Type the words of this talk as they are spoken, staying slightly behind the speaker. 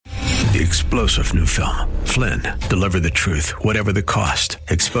The explosive new film, Flynn, deliver the truth, whatever the cost.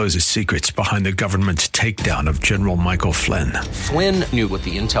 Exposes secrets behind the government's takedown of General Michael Flynn. Flynn knew what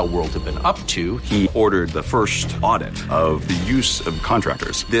the intel world had been up to. He ordered the first audit of the use of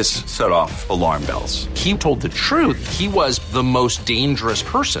contractors. This set off alarm bells. He told the truth. He was the most dangerous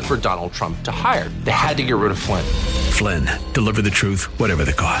person for Donald Trump to hire. They had to get rid of Flynn. Flynn, deliver the truth, whatever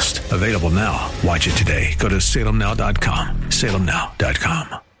the cost. Available now. Watch it today. Go to salemnow.com.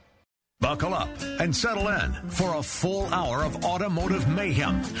 salemnow.com. Buckle up and settle in for a full hour of automotive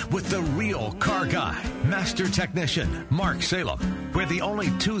mayhem with the real car guy, master technician, Mark Salem, where the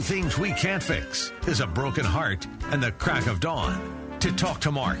only two things we can't fix is a broken heart and the crack of dawn. To talk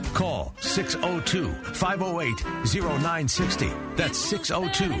to Mark, call 602-508-0960. That's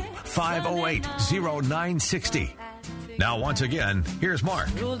 602-508-0960. Now, once again, here's Mark.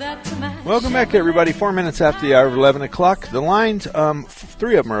 Welcome back, everybody. 4 minutes after the hour of 11 o'clock. The lines,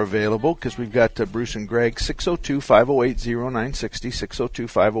 three of them are available because we've got Bruce and Greg,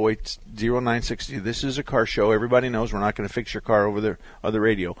 602-508-0960, 602-508-0960. This is a car show. Everybody knows we're not going to fix your car over the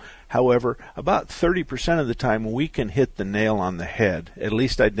radio. However, about 30% of the time, we can hit the nail on the head, at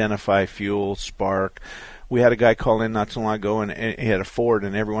least identify fuel, spark. We had a guy call in not too long ago, and he had a Ford,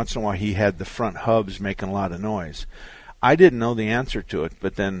 and every once in a while he had the front hubs making a lot of noise. I didn't know the answer to it,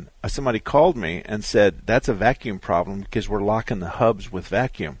 but then somebody called me and said, that's a vacuum problem because we're locking the hubs with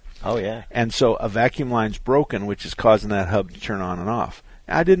vacuum. Oh, yeah. And so a vacuum line's broken, which is causing that hub to turn on and off.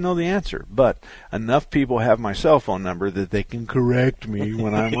 I didn't know the answer, but enough people have my cell phone number that they can correct me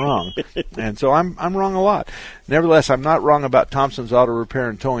when I'm wrong. And so I'm wrong a lot. Nevertheless, I'm not wrong about Thompson's Auto Repair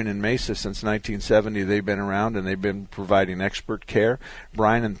and Towing in Mesa. Since 1970, they've been around, and they've been providing expert care.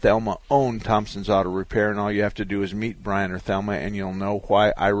 Brian and Thelma own Thompson's Auto Repair, and all you have to do is meet Brian or Thelma, and you'll know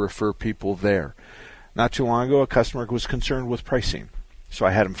why I refer people there. Not too long ago, a customer was concerned with pricing, so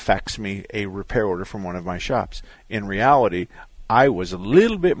I had him fax me a repair order from one of my shops. In reality, I was a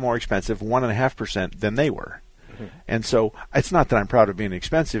little bit more expensive, 1.5%, than they were. Mm-hmm. And so it's not that I'm proud of being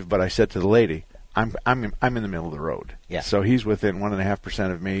expensive, but I said to the lady, I'm in the middle of the road. Yeah. So he's within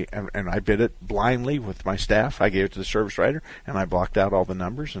 1.5% of me, and I bid it blindly with my staff. I gave it to the service writer, and I blocked out all the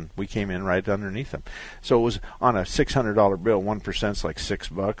numbers, and we came in right underneath them. So it was on a $600 bill. 1% is like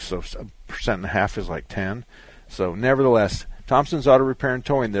 $6, so 1.5% is like 10. So nevertheless, Thompson's Auto Repair and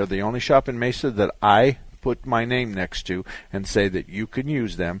Towing, they're the only shop in Mesa that I put my name next to and say that you can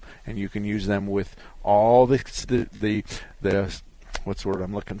use them, and you can use them with all the what's the word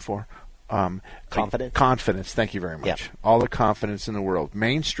I'm looking for? Confidence. Confidence. Thank you very much. Yep. All the confidence in the world.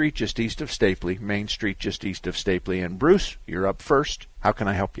 Main Street, just east of Stapley. Main Street, just east of Stapley. And Bruce, you're up first. How can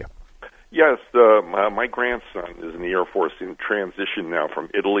I help you? Yes, my grandson is in the Air Force in transition now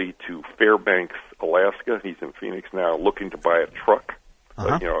from Italy to Fairbanks, Alaska. He's in Phoenix now, looking to buy a truck.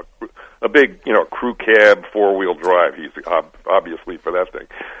 Uh-huh. A big, crew cab, four-wheel drive. He's obviously for that thing,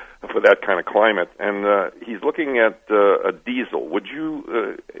 for that kind of climate, and he's looking at a diesel.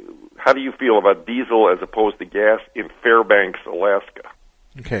 How do you feel about diesel as opposed to gas in Fairbanks, Alaska?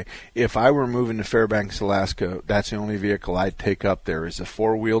 Okay, if I were moving to Fairbanks, Alaska, that's the only vehicle I'd take up there is a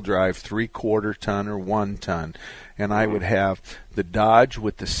four-wheel drive, 3/4 ton or 1 ton, and I would have the Dodge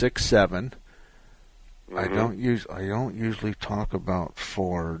with the 6.7. Mm-hmm. I don't usually talk about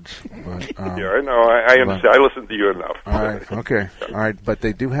Fords, but yeah, I know. I understand. I listen to you enough. All right, okay, all right, but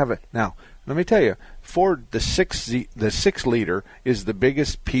they do have it now. Let me tell you, Ford, the 6-liter is the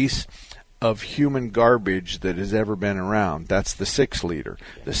biggest piece of human garbage that has ever been around. That's the 6-liter.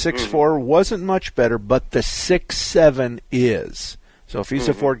 The 6.4 wasn't much better, but the 6.7 is. So if he's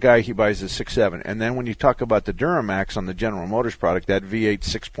a Ford guy, he buys a 6.7. And then when you talk about the Duramax on the General Motors product, that V8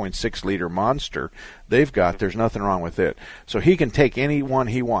 6.6-liter monster they've got, there's nothing wrong with it. So he can take any one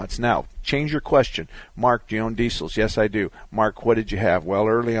he wants. Now, change your question. Mark, do you own diesels? Yes, I do. Mark, what did you have? Well,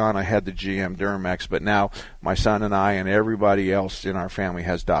 early on I had the GM Duramax, but now my son and I and everybody else in our family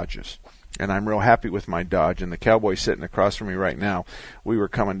has Dodges. And I'm real happy with my Dodge. And the cowboy sitting across from me right now, we were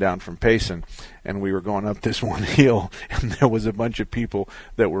coming down from Payson, and we were going up this one hill, and there was a bunch of people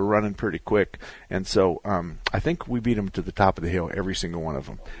that were running pretty quick. And so I think we beat them to the top of the hill, every single one of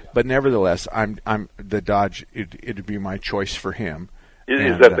them. But nevertheless, I'm the Dodge. It'd be my choice for him.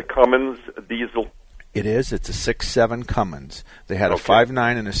 Is that the Cummins diesel? It is. It's a 6.7 Cummins. They had a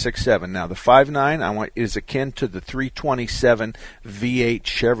 5.9 and a 6.7. Now, the 5.9 is akin to the 327 V8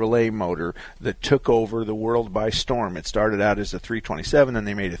 Chevrolet motor that took over the world by storm. It started out as a 327, then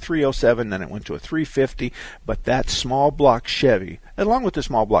they made a 307, then it went to a 350. But that small block Chevy, along with the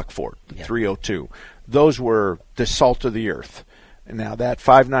small block Ford, the 302, those were the salt of the earth. Now, that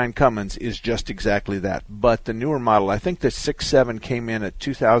 5.9 Cummins is just exactly that. But the newer model, I think the 6.7 came in at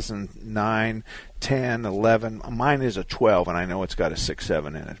 2009, 10, 11. Mine is a 12, and I know it's got a 6.7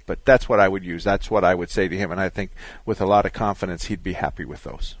 in it. But that's what I would use. That's what I would say to him, and I think with a lot of confidence he'd be happy with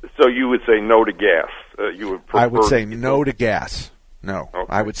those. So you would say no to gas? You would prefer I would say no to gas. No. Okay.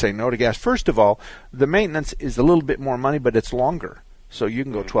 I would say no to gas. First of all, the maintenance is a little bit more money, but it's longer. So you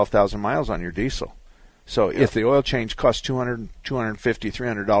can go 12,000 miles on your diesel. So if the oil change costs $200,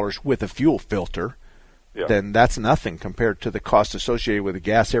 $250, $300 with a fuel filter, then that's nothing compared to the cost associated with the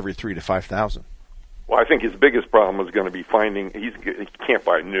gas every 3,000 to 5,000. Well, I think his biggest problem is going to be finding. He can't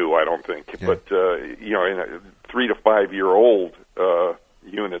buy new, I don't think. Yeah. But in a 3 to 5 year old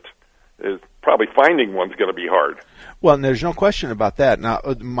unit, is probably finding one's going to be hard. Well, and there's no question about that. Now,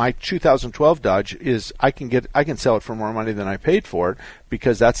 my 2012 Dodge is I can sell it for more money than I paid for it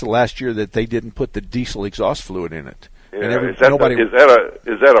because that's the last year that they didn't put the diesel exhaust fluid in it. Yeah. And is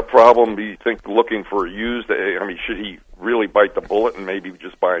that a problem? Do you think looking for used? I mean, should he really bite the bullet and maybe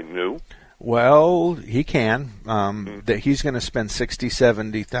just buy new? Well, he can. That he's going to spend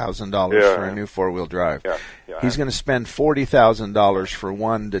 $60,000-$70,000 for a new 4-wheel drive. He's going to spend $40,000 for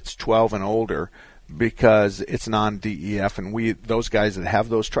one that's 12 and older because it's non-DEF, and those guys that have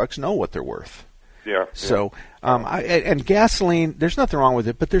those trucks know what they're worth. So, and gasoline, there's nothing wrong with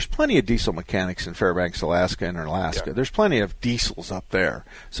it, but there's plenty of diesel mechanics in Fairbanks, Alaska, and Alaska. There's plenty of diesels up there.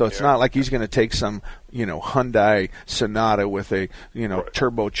 So it's not like he's going to take some, Hyundai Sonata with a,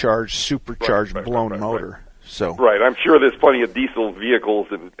 turbocharged, supercharged, blown motor. So I'm sure there's plenty of diesel vehicles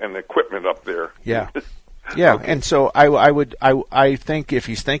and equipment up there. Yeah, okay. And so I think if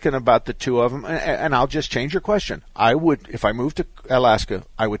he's thinking about the two of them, and I'll just change your question. I would, if I moved to Alaska,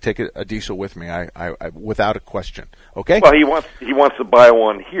 I would take a diesel with me. I without a question. Okay. Well, he wants to buy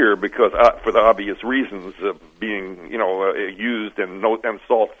one here because for the obvious reasons of being used and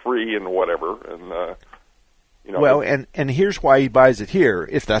salt free and whatever and. Well, and here's why he buys it here,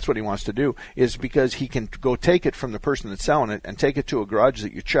 if that's what he wants to do, is because he can go take it from the person that's selling it and take it to a garage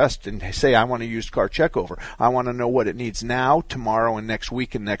that you trust and say, I want a used car check over. I want to know what it needs now, tomorrow, and next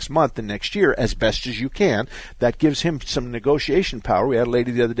week, and next month, and next year, as best as you can. That gives him some negotiation power. We had a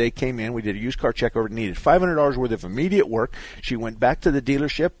lady the other day came in. We did a used car check over. Needed $500 worth of immediate work. She went back to the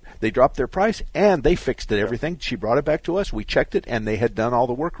dealership. They dropped their price, and they fixed it, everything. She brought it back to us. We checked it, and they had done all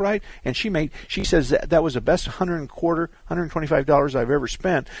the work right. And she says that was the best $125 I've ever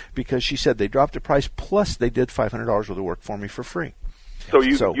spent because she said they dropped the price plus they did $500 worth of work for me for free. So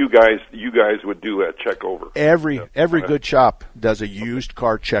you guys would do a check over. Every good shop does a used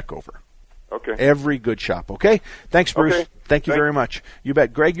car check over. Okay. Every good shop. Okay. Thanks, Bruce. Okay. Thank you very much. You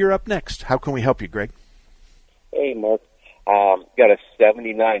bet. Greg, you're up next. How can we help you, Greg? Hey, Mark. Got a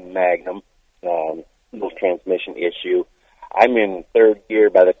 79 Magnum, little transmission issue. I'm in third gear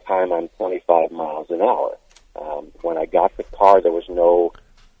by the time I'm 25 miles an hour. When I got the car, there was no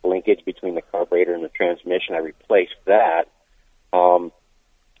linkage between the carburetor and the transmission. I replaced that.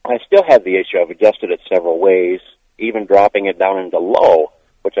 I still have the issue. I've adjusted it several ways, even dropping it down into low,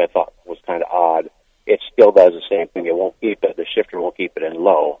 which I thought was kind of odd. It still does the same thing. It won't keep it. The shifter won't keep it in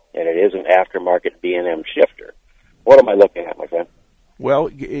low, and it is an aftermarket B&M shifter. What am I looking at, my friend?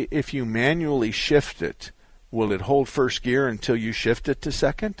 Well, if you manually shift it, will it hold first gear until you shift it to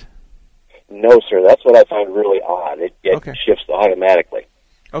second? No, sir. That's what I find really odd. It shifts automatically.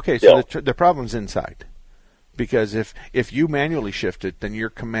 Okay, so the problem's inside. Because if you manually shift it, then you're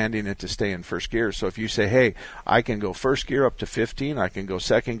commanding it to stay in first gear. So if you say, hey, I can go first gear up to 15, I can go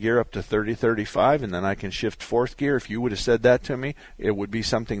second gear up to 30, 35, and then I can shift fourth gear, if you would have said that to me, it would be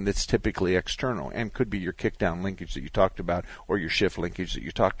something that's typically external and could be your kickdown linkage that you talked about or your shift linkage that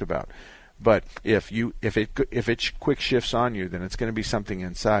you talked about. But if it quick shifts on you, then it's going to be something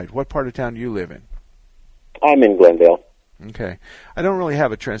inside. What part of town do you live in? I'm in Glendale. Okay, I don't really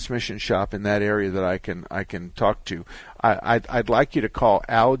have a transmission shop in that area that I can talk to. I'd like you to call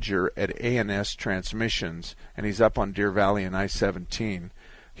Alger at A&S Transmissions, and he's up on Deer Valley and I-17.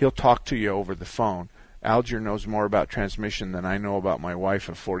 He'll talk to you over the phone. Alger knows more about transmission than I know about my wife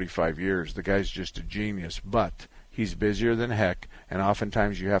of 45 years. The guy's just a genius, but he's busier than heck, and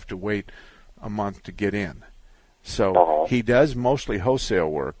oftentimes you have to wait a month to get in. So he does mostly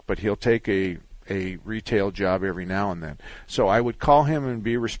wholesale work, but he'll take a retail job every now and then. So I would call him and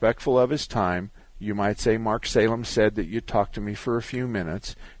be respectful of his time. You might say, Mark Salem said that you'd talk to me for a few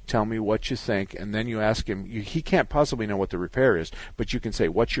minutes, tell me what you think, and then you ask him. He can't possibly know what the repair is, but you can say,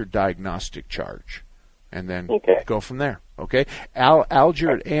 what's your diagnostic charge? And then go from there. Okay?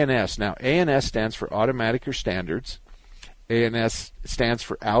 Alger at A&S. Now, A&S stands for Automatic or Standards. A&S stands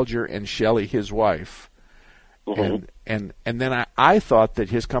for Alger and Shelley, his wife. And And then I thought that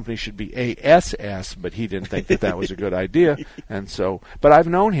his company should be ASS, but he didn't think that was a good idea. And so, but I've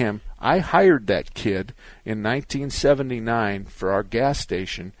known him. I hired that kid in 1979 for our gas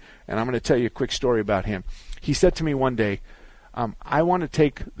station, and I'm going to tell you a quick story about him. He said to me one day, I want to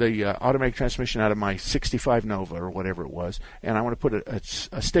take the automatic transmission out of my 65 Nova or whatever it was, and I want to put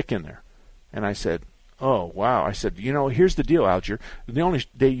a stick in there. And I said, oh, wow. I said, here's the deal, Alger. The only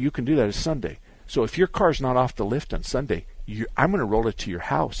day you can do that is Sunday. So if your car's not off the lift on Sunday, I'm going to roll it to your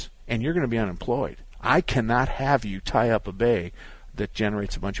house, and you're going to be unemployed. I cannot have you tie up a bay that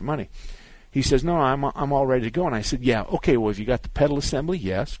generates a bunch of money. He says, no, I'm all ready to go. And I said, yeah, okay, well, have you got the pedal assembly?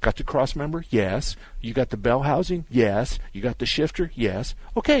 Yes. Got the cross member? Yes. You got the bell housing? Yes. You got the shifter? Yes.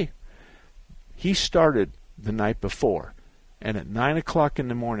 Okay. He started the night before, and at 9 o'clock in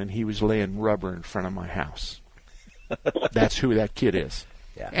the morning, he was laying rubber in front of my house. That's who that kid is.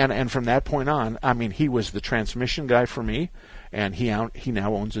 Yeah. And from that point on, I mean, he was the transmission guy for me, and he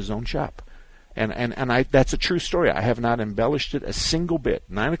now owns his own shop. And that's a true story. I have not embellished it a single bit.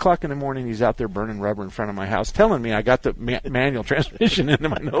 9 o'clock in the morning, he's out there burning rubber in front of my house, telling me I got the manual transmission into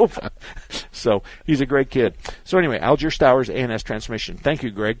my Nova. So he's a great kid. So anyway, Alger Stowers, A&S Transmission. Thank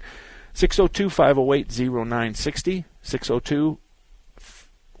you, Greg. 602-508-0960. 602,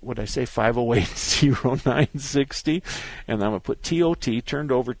 what did I say, 508-0960. And I'm going to put TOT,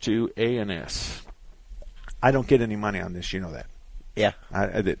 turned over to A&S. I don't get any money on this, you know that. Yeah.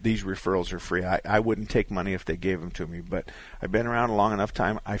 These referrals are free. I wouldn't take money if they gave them to me, but I've been around a long enough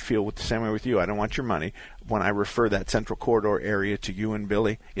time. I feel the same way with you. I don't want your money. When I refer that Central Corridor area to you and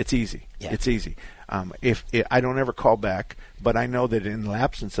Billy, it's easy. Yeah. It's easy. If I don't ever call back, but I know that in the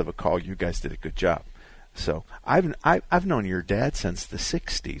absence of a call, you guys did a good job. So I've known your dad since the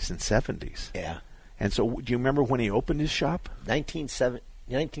 60s and 70s. Yeah. And so do you remember when he opened his shop?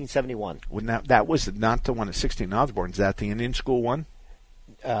 1971. Well, that was not the one at 16 Osborne. Is that the Indian School one?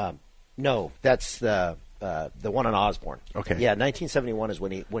 No, that's the one on Osborne. Okay. Yeah, 1971 is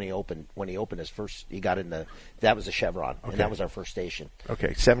when he opened his first. He got in that was a Chevron, and that was our first station.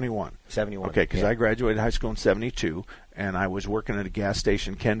 Okay, 71. 71. Okay, because I graduated high school in 72, and I was working at a gas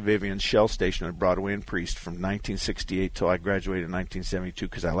station, Ken Vivian's Shell station at Broadway and Priest from 1968 till I graduated in 1972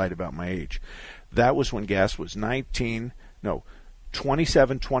 because I lied about my age. That was when gas was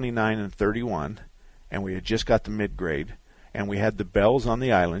 27, 29, and 31, and we had just got the mid-grade, and we had the bells on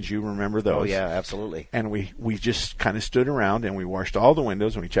the islands. You remember those? Oh, yeah, absolutely. And we just kind of stood around, and we washed all the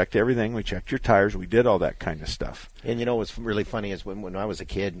windows, and we checked everything. We checked your tires. We did all that kind of stuff. And, what's really funny is when I was a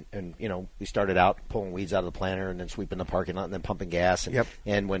kid, and, we started out pulling weeds out of the planter and then sweeping the parking lot and then pumping gas. And, yep.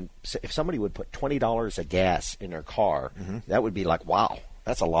 And if somebody would put $20 of gas in their car, that would be like, wow.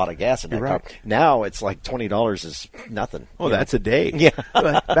 That's a lot of gas in that car. Now it's like $20 is nothing. Oh, that's a day. Yeah.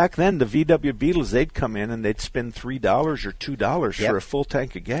 Back then, the VW Beetles, they'd come in and they'd spend $3 or $2 for a full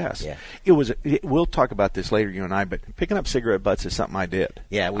tank of gas. Yeah. We'll talk about this later, you and I, but picking up cigarette butts is something I did.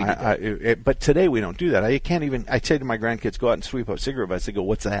 Yeah, we did. But today we don't do that. I say to my grandkids, go out and sweep up cigarette butts. They go,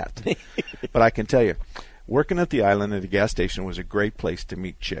 what's that? But I can tell you, working at the island at a gas station was a great place to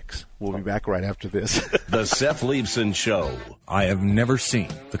meet chicks. We'll be back right after this. The Seth Leibson Show. I have never seen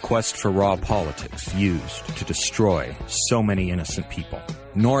the quest for raw politics used to destroy so many innocent people.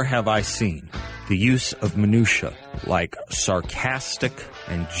 Nor have I seen the use of minutia like sarcastic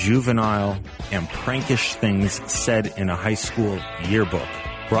and juvenile and prankish things said in a high school yearbook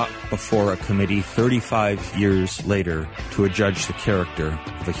brought before a committee 35 years later to adjudge the character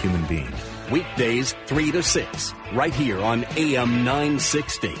of a human being. Weekdays 3 to 6, right here on AM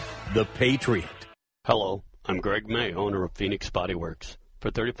 960, The Patriot. Hello, I'm Greg May, owner of Phoenix Body Works.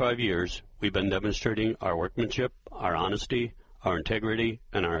 For 35 years, we've been demonstrating our workmanship, our honesty, our integrity,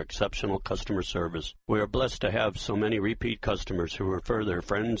 and our exceptional customer service. We are blessed to have so many repeat customers who refer their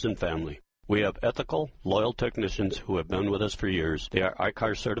friends and family. We have ethical, loyal technicians who have been with us for years. They are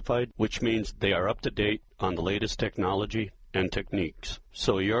ICAR certified, which means they are up to date on the latest technology and techniques,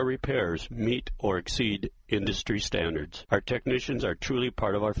 so your repairs meet or exceed industry standards. Our technicians are truly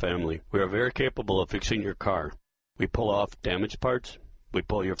part of our family. We are very capable of fixing your car. We pull off damaged parts, we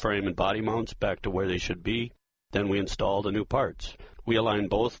pull your frame and body mounts back to where they should be, then we install the new parts. We align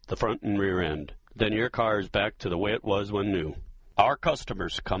both the front and rear end. Then your car is back to the way it was when new. Our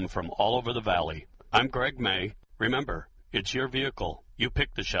customers come from all over the valley. I'm Greg May. Remember, it's your vehicle. You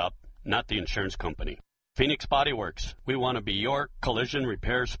pick the shop, not the insurance company. Phoenix Body Works. We want to be your collision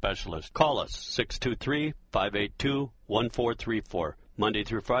repair specialist. Call us 623-582-1434. Monday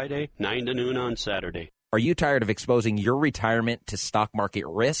through Friday, 9 to noon on Saturday. Are you tired of exposing your retirement to stock market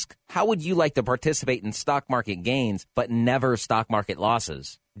risk? How would you like to participate in stock market gains but never stock market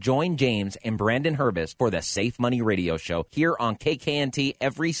losses? Join James and Brandon Herbist for the Safe Money Radio Show here on KKNT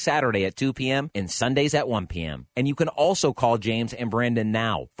every Saturday at 2 p.m. and Sundays at 1 p.m. And you can also call James and Brandon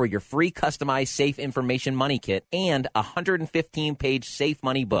now for your free customized Safe Information Money Kit and a 115-page Safe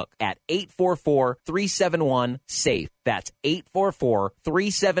Money book at 844-371-SAFE. That's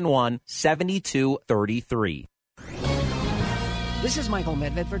 844-371-7233. This is Michael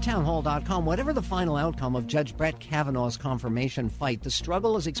Medved for Townhall.com. Whatever the final outcome of Judge Brett Kavanaugh's confirmation fight, the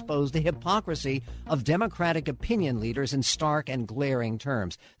struggle has exposed the hypocrisy of Democratic opinion leaders in stark and glaring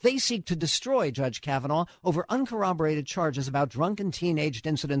terms. They seek to destroy Judge Kavanaugh over uncorroborated charges about drunken teenaged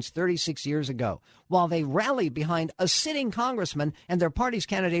incidents 36 years ago, while they rally behind a sitting congressman and their party's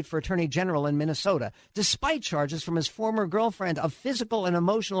candidate for attorney general in Minnesota, despite charges from his former girlfriend of physical and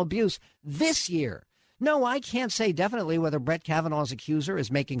emotional abuse this year. No, I can't say definitely whether Brett Kavanaugh's accuser is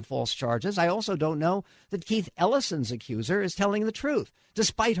making false charges. I also don't know that Keith Ellison's accuser is telling the truth,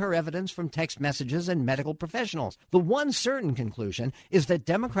 despite her evidence from text messages and medical professionals. The one certain conclusion is that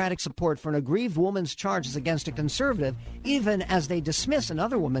Democratic support for an aggrieved woman's charges against a conservative, even as they dismiss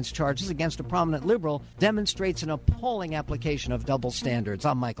another woman's charges against a prominent liberal, demonstrates an appalling application of double standards.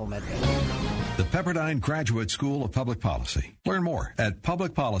 I'm Michael Medved. The Pepperdine Graduate School of Public Policy. Learn more at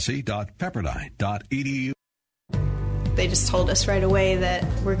publicpolicy.pepperdine.edu. They just told us right away that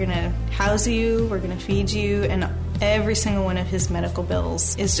we're going to house you, we're going to feed you, and every single one of his medical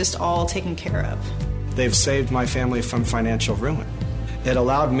bills is just all taken care of. They've saved my family from financial ruin. It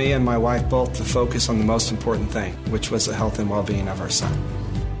allowed me and my wife both to focus on the most important thing, which was the health and well-being of our son.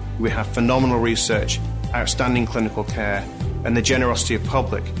 We have phenomenal research, outstanding clinical care, and the generosity of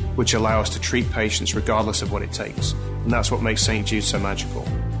public, which allow us to treat patients regardless of what it takes. And that's what makes St. Jude so magical.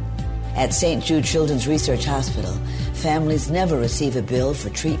 At St. Jude Children's Research Hospital, families never receive a bill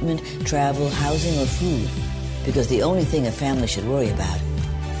for treatment, travel, housing, or food, because the only thing a family should worry about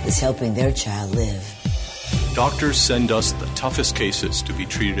is helping their child live. Doctors send us the toughest cases to be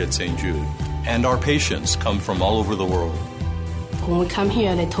treated at St. Jude, and our patients come from all over the world. When we come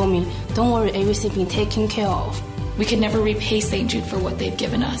here, they told me, don't worry, everything's being taken care of. We could never repay St. Jude for what they've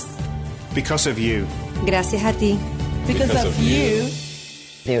given us. Because of you. Gracias a ti. Because of you.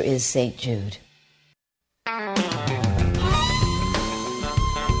 There is St. Jude. The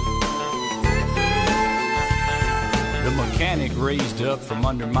mechanic raised up from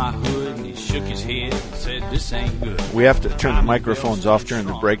under my hood and he shook his head and said, "This ain't good." We have to turn the microphones off during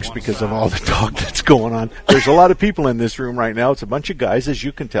the breaks because of all the talk that's going on. There's a lot of people in this room right now. It's a bunch of guys, as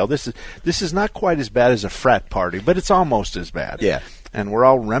you can tell. This is not quite as bad as a frat party, but it's almost as bad. Yeah. And we're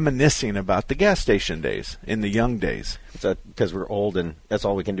all reminiscing about the gas station days, in the young days. Because we're old and that's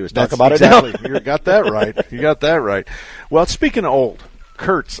all we can do is talk about it now. You got that right. You got that right. Well, speaking of old,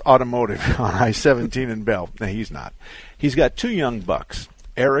 Kurtz Automotive on I-17 in Bell. Now, he's not. He's got two young bucks,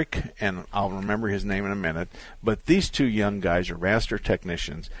 Eric, and I'll remember his name in a minute, but these two young guys are master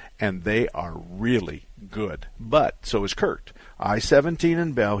technicians, and they are really good. But so is Kurt. I-17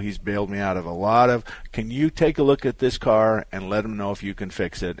 in Bell, he's bailed me out of a lot of, can you take a look at this car and let him know if you can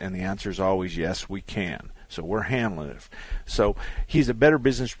fix it? And the answer is always yes, we can. So we're handling it. So he's a Better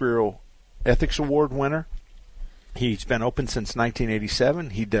Business Bureau Ethics Award winner. He's been open since 1987.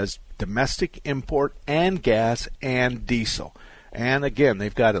 He does domestic, import, and gas and diesel. And again,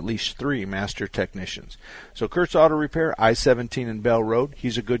 they've got at least 3 master technicians. So Kurt's Auto Repair, I-17 and Bell Road.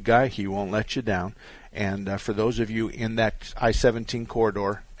 He's a good guy. He won't let you down. And for those of you in that I-17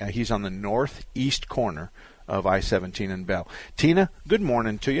 corridor, he's on the northeast corner of I-17 and Bell. Tina, good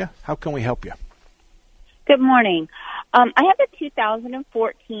morning to you. How can we help you? Good morning. I have a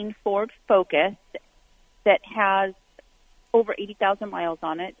 2014 Ford Focus that has over 80,000 miles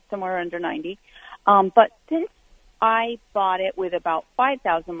on it, somewhere under 90. But since I bought it with about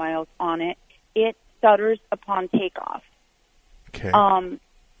 5,000 miles on it, it stutters upon takeoff. Okay.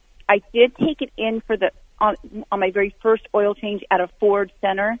 I did take it in for on my very first oil change at a Ford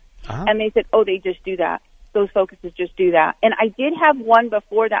Center, and they said, "Oh, they just do that. Those Focuses just do that." And I did have one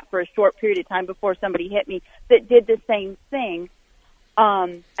before that for a short period of time before somebody hit me that did the same thing.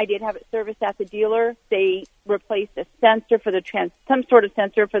 I did have it serviced at the dealer. They replaced a sensor for the some sort of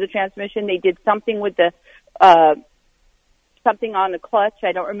sensor for the transmission. They did something with the something on the clutch.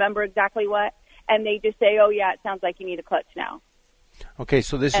 I don't remember exactly what. And they just say, "Oh yeah, it sounds like you need a clutch now." Okay,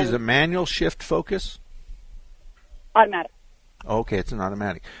 so this is a manual shift Focus? Automatic. Okay, it's an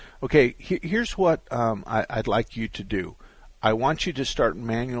automatic. Okay, here's what I'd like you to do. I want you to start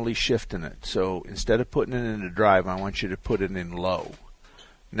manually shifting it. So instead of putting it into drive, I want you to put it in low.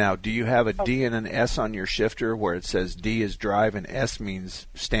 Now, do you have a D and an S on your shifter where it says D is drive and S means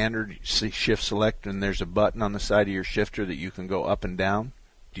standard shift select, and there's a button on the side of your shifter that you can go up and down?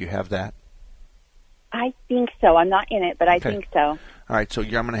 Do you have that? I think so. I'm not in it, but I think so. All right, so I'm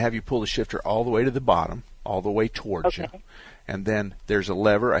going to have you pull the shifter all the way to the bottom, all the way towards you. And then there's a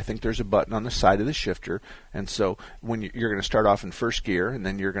lever. I think there's a button on the side of the shifter. And so when you're going to start off in first gear, and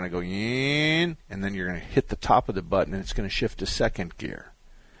then you're going to go in, and then you're going to hit the top of the button, and it's going to shift to second gear.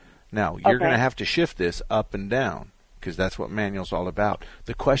 Now, you're going to have to shift this up and down, because that's what manual's all about.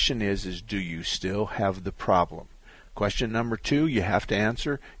 The question is do you still have the problem? Question number 2 you have to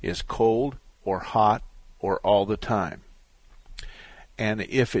answer is cold or hot or all the time. And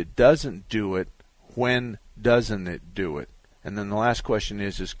if it doesn't do it, when doesn't it do it? And then the last question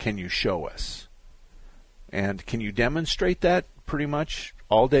is can you show us? And can you demonstrate that pretty much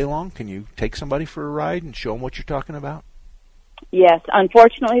all day long? Can you take somebody for a ride and show them what you're talking about? Yes.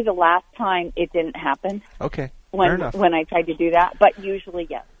 Unfortunately, the last time it didn't happen. Okay. Fair enough. When I tried to do that, but usually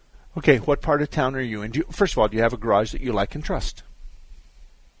yes. Okay. What part of town are you in? First of all, do you have a garage that you like and trust?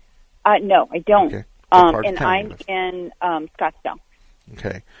 No, I don't. Okay. And I'm in Scottsdale.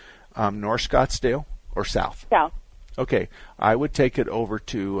 Okay. North Scottsdale or south? South. Okay. I would take it over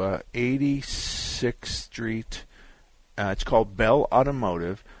to 86th Street. It's called Bell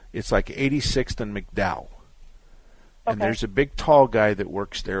Automotive. It's like 86th and McDowell. And there's a big tall guy that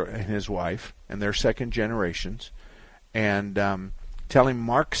works there and his wife, and they're second generations. And tell him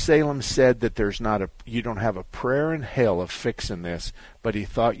Mark Salem said that you don't have a prayer in hell of fixing this, but he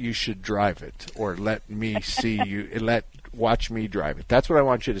thought you should drive it or let me see you, watch me drive it. That's what I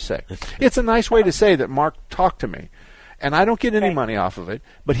want you to say. It's a nice way to say that Mark talked to me, and I don't get any money off of it,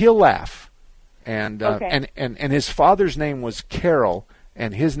 but he'll laugh. And and his father's name was Carol,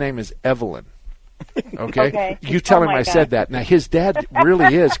 and his name is Evelyn. Okay? You tell him I said that. Now, his dad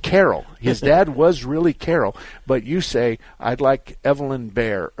really is Carol. His dad was really Carol, but you say, I'd like Evelyn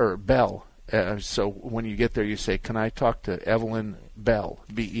Bell. So when you get there, you say, can I talk to Evelyn Bell,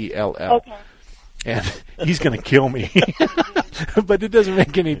 Bell? Okay. And he's going to kill me. But it doesn't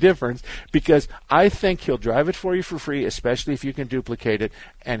make any difference because I think he'll drive it for you for free, especially if you can duplicate it,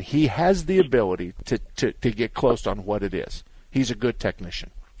 and he has the ability to get close on what it is. He's a good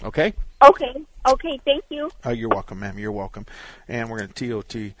technician. Okay? Okay, thank you. You're welcome, ma'am. You're welcome. And we're going to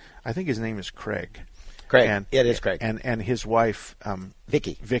TOT. I think his name is Craig. Craig. It is Craig. And his wife,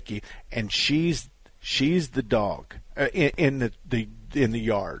 Vicky, and she's the dog in the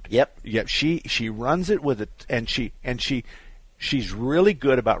yard. Yep. She runs it with it, and she's really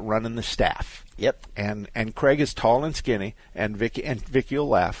good about running the staff. Yep. And Craig is tall and skinny, and Vicky will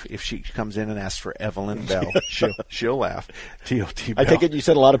laugh if she comes in and asks for Evelyn Bell. she'll laugh. TOT Bell. I take it you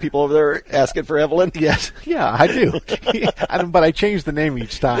said a lot of people over there asking for Evelyn. Yes. Yeah, I do. But I change the name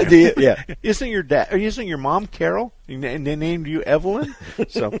each time. Yeah. Isn't your mom Carol? And they named you Evelyn.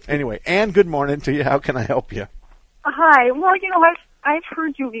 So anyway, Ann, good morning to you. How can I help you? Hi. Well, I've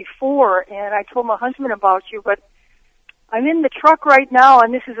heard you before, and I told my husband about you, but I'm in the truck right now,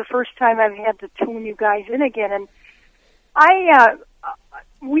 and this is the first time I've had to tune you guys in again. And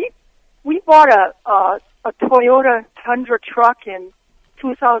we bought a Toyota Tundra truck in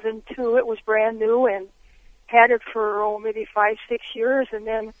 2002. It was brand new and had it for maybe 5-6 years. And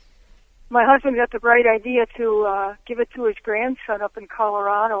then my husband got the bright idea to give it to his grandson up in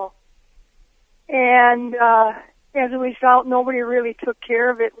Colorado. And as a result, nobody really took care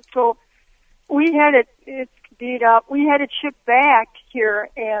of it. So we had it beat up. We had it shipped back here,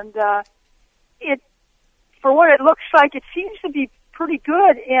 and for what it looks like, it seems to be pretty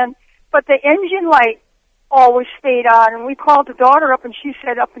good. But the engine light always stayed on, and we called the daughter up, and she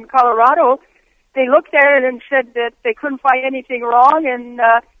said up in Colorado, they looked at it and said that they couldn't find anything wrong, and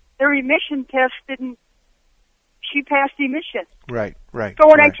their emission test didn't. She passed emission. Right. So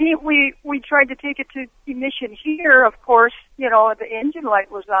when I came, we tried to take it to emission here. Of course, the engine light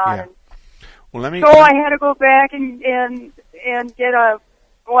was on. Yeah. Well, I had to go back and get a.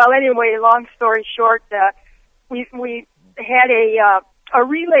 Well, anyway, long story short, we had a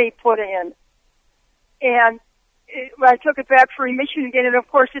relay put in, and I took it back for emission again, and of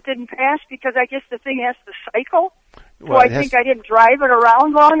course it didn't pass because I guess the thing has to cycle. So I think I didn't drive it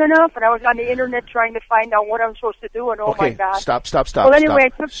around long enough, and I was on the internet trying to find out what I'm supposed to do, and my God. Stop. Well,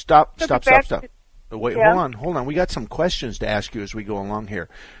 anyway, stop. Wait, yeah. Hold on. We got some questions to ask you as we go along here.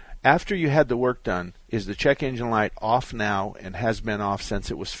 After you had the work done, is the check engine light off now and has been off since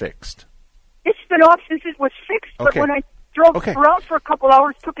it was fixed? It's been off since it was fixed, but when I drove around for a couple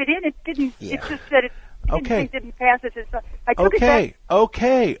hours, took it in, it didn't. Yeah. It just said it didn't pass it. I took it back.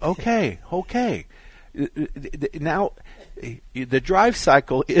 Okay. Now, the drive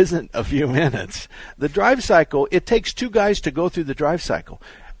cycle isn't a few minutes. The drive cycle, it takes two guys to go through the drive cycle.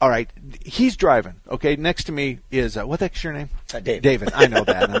 all right, he's driving. Okay, next to me is what the heck's your name? David. David, I know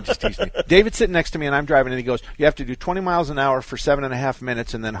that. I'm just teasing you. David's sitting next to me, and I'm driving, and he goes, "You have to do 20 miles an hour for 7.5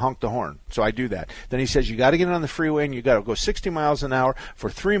 minutes, and then honk the horn." So I do that. Then he says, "You got to get on the freeway, and you got to go 60 miles an hour for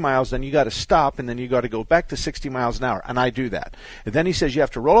 3 miles. Then you got to stop, and then you got to go back to 60 miles an hour." And I do that. And then he says, "You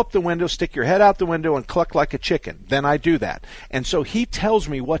have to roll up the window, stick your head out the window, and cluck like a chicken." Then I do that. And so he tells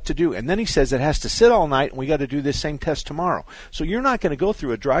me what to do. And then he says it has to sit all night, and we got to do this same test tomorrow. So you're not going to go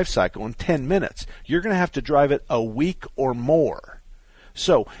through a drive cycle in 10 minutes. You're going to have to drive it a week or more.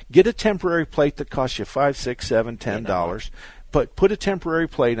 So get a temporary plate that costs you $5, $6, $7, $10. But put a temporary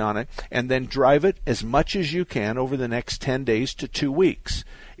plate on it, and then drive it as much as you can over the next 10 days to 2 weeks.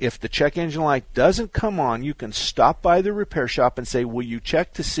 If the check engine light doesn't come on, you can stop by the repair shop and say, "Will you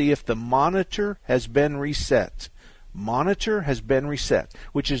check to see if the monitor has been reset?" Monitor has been reset,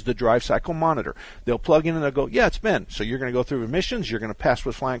 which is the drive cycle monitor. They'll plug in and they'll go, "Yeah, it's been." So you're going to go through emissions, you're going to pass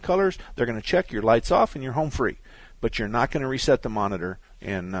with flying colors, they're going to check your lights off, and you're home free. But you're not going to reset the monitor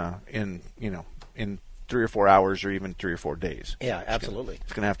in 3 or 4 hours or even 3 or 4 days. Yeah, absolutely.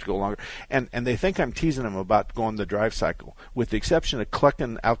 It's going to have to go longer. And they think I'm teasing them about going the drive cycle, with the exception of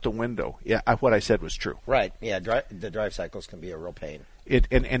clucking out the window. Yeah, what I said was true. Right. Yeah, the drive cycles can be a real pain.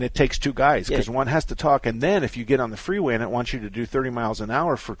 And it takes 2 guys, because one has to talk. And then if you get on the freeway and it wants you to do 30 miles an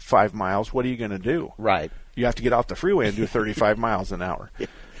hour for 5 miles, what are you going to do? Right. You have to get off the freeway and do 35 miles an hour.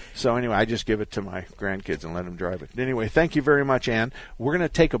 So anyway, I just give it to my grandkids and let them drive it. Anyway, thank you very much, Ann. We're going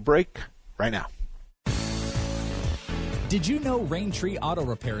to take a break right now. Did you know Raintree Auto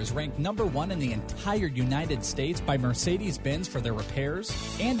Repair is ranked number 1 in the entire United States by Mercedes-Benz for their repairs?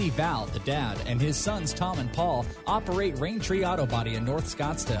 Andy Val, the dad, and his sons Tom and Paul operate Raintree Auto Body in North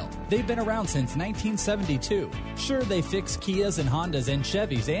Scottsdale. They've been around since 1972. Sure, they fix Kias and Hondas and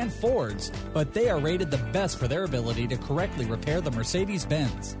Chevys and Fords, but they are rated the best for their ability to correctly repair the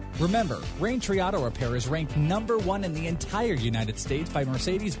Mercedes-Benz. Remember, Raintree Auto Repair is ranked number 1 in the entire United States by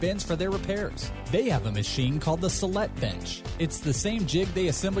Mercedes-Benz for their repairs. They have a machine called the Select Bench. It's the same jig they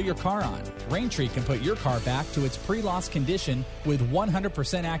assemble your car on. Raintree can put your car back to its pre-loss condition with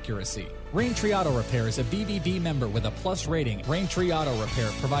 100% accuracy. Raintree Auto Repair is a BBB member with a plus rating. Raintree Auto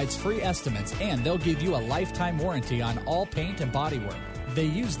Repair provides free estimates, and they'll give you a lifetime warranty on all paint and bodywork. They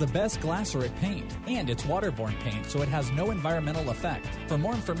use the best Glasserit paint, and it's waterborne paint, so it has no environmental effect. For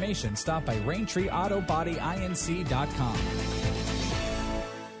more information, stop by RaintreeAutoBodyInc.com.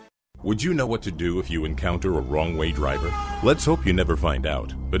 Would you know what to do if you encounter a wrong-way driver? Let's hope you never find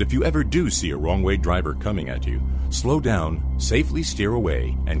out. But if you ever do see a wrong-way driver coming at you, slow down, safely steer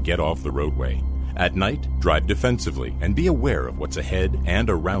away, and get off the roadway. At night, drive defensively and be aware of what's ahead and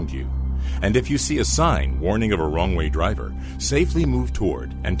around you. And if you see a sign warning of a wrong-way driver, safely move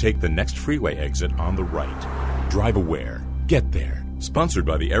toward and take the next freeway exit on the right. Drive aware. Get there. Sponsored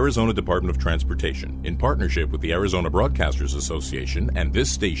by the Arizona Department of Transportation in partnership with the Arizona Broadcasters Association and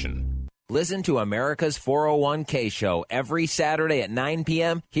this station. Listen to America's 401k show every Saturday at 9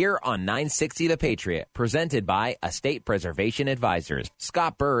 p.m. here on 960 The Patriot, presented by Estate Preservation Advisors.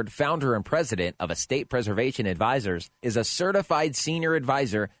 Scott Bird, founder and president of Estate Preservation Advisors, is a certified senior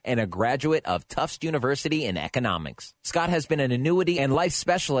advisor and a graduate of Tufts University in economics. Scott has been an annuity and life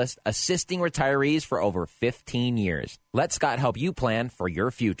specialist assisting retirees for over 15 years. Let Scott help you plan for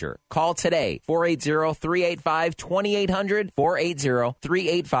your future. Call today, 480-385-2800,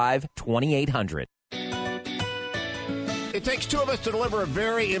 480-385-2800. It takes 2 of us to deliver a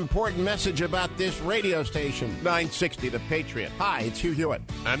very important message about this radio station, 960 The Patriot. Hi, it's Hugh Hewitt.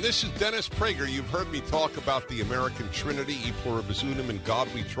 And this is Dennis Prager. You've heard me talk about the American Trinity, E Pluribus Unum, and God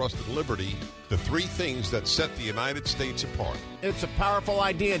We Trust and Liberty, the 3 things that set the United States apart. It's a powerful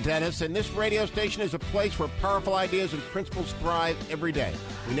idea, Dennis, and this radio station is a place where powerful ideas and principles thrive every day.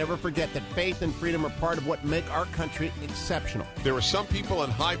 We never forget that faith and freedom are part of what make our country exceptional. There are some people in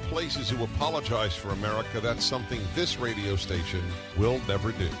high places who apologize for America. That's something this radio station will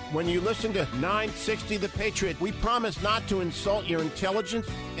never do. When you listen to 960 The Patriot, we promise not to insult your intelligence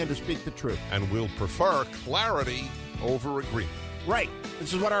and to speak the truth. And we'll prefer clarity over agreement. Right.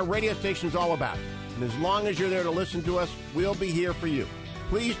 This is what our radio station is all about. And as long as you're there to listen to us, we'll be here for you.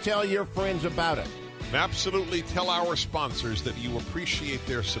 Please tell your friends about it. And absolutely tell our sponsors that you appreciate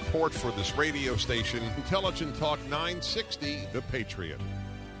their support for this radio station, Intelligent Talk 960, The Patriot.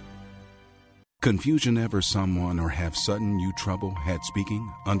 Confusion ever someone or have sudden you trouble had speaking,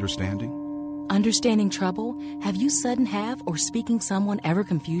 understanding? Understanding trouble? Have you sudden have or speaking someone ever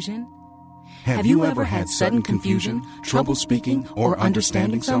confusion? Have you ever had sudden confusion, trouble speaking, or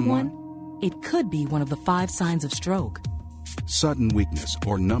understanding someone? It could be one of the 5 signs of stroke. Sudden weakness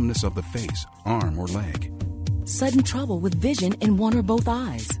or numbness of the face, arm, or leg. sudden trouble with vision in one or both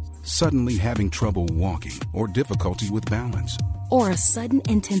eyes, Suddenly having trouble walking or difficulty with balance. or a sudden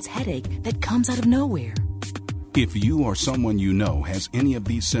intense headache that comes out of nowhere. If you or someone you know has any of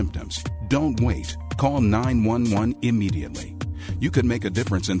these symptoms, don't wait. Call 911 immediately. You could make a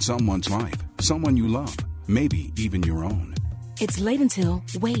difference in someone's life, someone you love, maybe even your own. It's late until,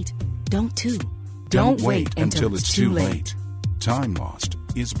 wait, don't too. Don't wait until it's too late. Time lost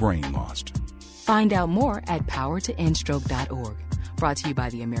is brain lost. Find out more at powertoendstroke.org. Brought to you by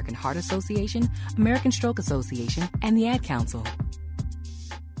the American Heart Association, American Stroke Association, and the Ad Council.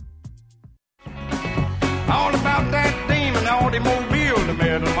 All about that demon automobile, the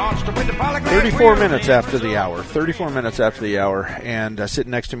metal monster with the polyglass 34 wheels. minutes after the hour. 34 minutes after the hour. And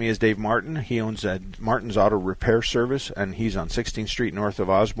sitting next to me is Dave Martin. He owns Martin's Auto Repair Service, and he's on 16th Street north of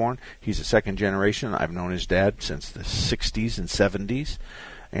Osborne. He's a second generation. I've known his dad since the 60s and 70s.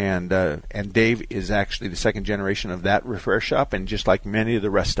 And Dave is actually the second generation of that repair shop, and just like many of the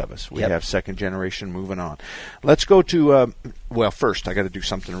rest of us, we have second generation moving on. Let's go to, first, I got to do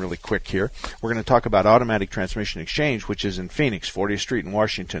something really quick here. We're going to talk about Automatic Transmission Exchange, which is in Phoenix, 40th Street in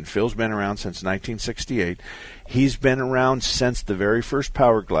Washington. Phil's been around since 1968. He's been around since the very first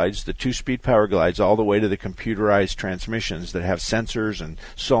Power Glides, the two-speed Power Glides, all the way to the computerized transmissions that have sensors and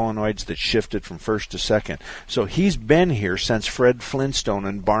solenoids that shifted from first to second. So he's been here since Fred Flintstone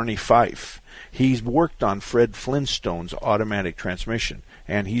and Barney Fife. He's worked on Fred Flintstone's automatic transmission,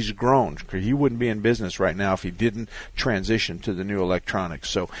 and he's grown. He wouldn't be in business right now if he didn't transition to the new electronics.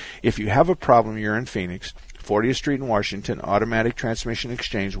 So if you have a problem, you're in Phoenix, 40th Street in Washington, Automatic Transmission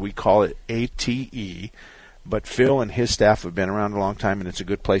Exchange. We call it ATE. But Phil and his staff have been around a long time, and it's a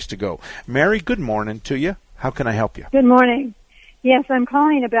good place to go. Mary, good morning to you. How can I help you? Good morning. Yes, I'm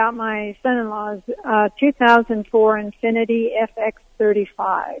calling about my son-in-law's 2004 Infiniti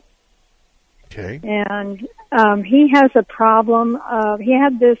FX35. Okay. And he has a problem. He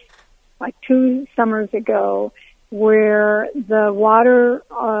had this like 2 summers ago where the water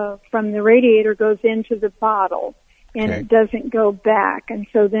from the radiator goes into the bottle, and it doesn't go back, and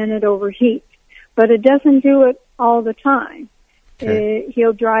so then it overheats. But it doesn't do it all the time.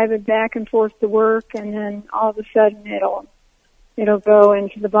 He'll drive it back and forth to work, and then all of a sudden it'll go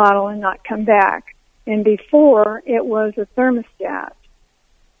into the bottle and not come back. And before, it was a thermostat.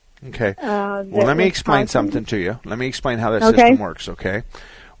 Okay. Well, let me explain something to you. Let me explain how that system works, okay?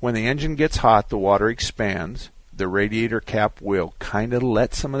 When the engine gets hot, the water expands. The radiator cap will kind of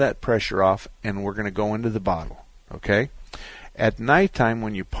let some of that pressure off, and we're going to go into the bottle, okay? At nighttime,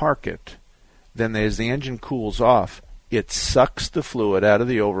 when you park it, then as the engine cools off, it sucks the fluid out of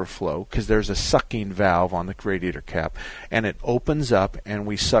the overflow because there's a sucking valve on the radiator cap, and it opens up, and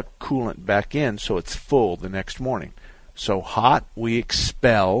we suck coolant back in so it's full the next morning. So hot, we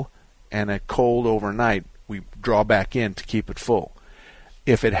expel, and at cold overnight, we draw back in to keep it full.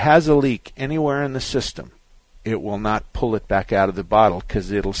 If it has a leak anywhere in the system, it will not pull it back out of the bottle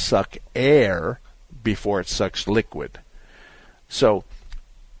because it'll suck air before it sucks liquid. So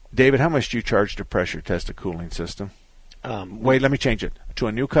David, how much do you charge to pressure test a cooling system? Wait, let me change it. To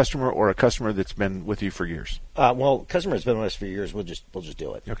a new customer or a customer that's been with you for years? Customer has been with us for years. We'll just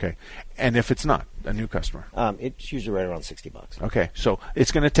do it. Okay. And if it's not a new customer? It's usually right around $60. Okay. So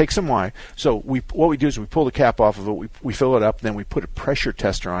it's going to take some while. So what we do is we pull the cap off of it, we fill it up, then we put a pressure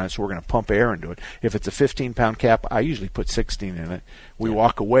tester on it, so we're going to pump air into it. If it's a 15-pound cap, I usually put 16 in it. We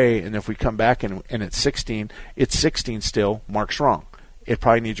walk away, and if we come back and it's 16 still, Mark's wrong. It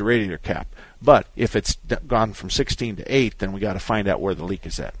probably needs a radiator cap. But if it's gone from 16 to 8, then we got to find out where the leak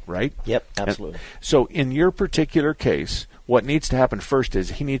is at, right? Yep, absolutely. So in your particular case, what needs to happen first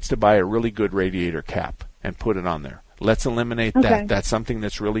is he needs to buy a really good radiator cap and put it on there. Let's eliminate that. That's something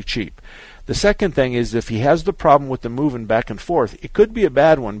that's really cheap. The second thing is if he has the problem with the moving back and forth, it could be a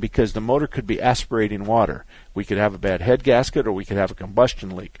bad one because the motor could be aspirating water. We could have a bad head gasket or we could have a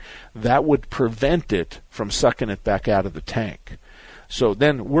combustion leak. That would prevent it from sucking it back out of the tank. So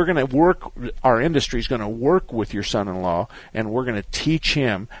then we're going to work, our industry is going to work with your son-in-law, and we're going to teach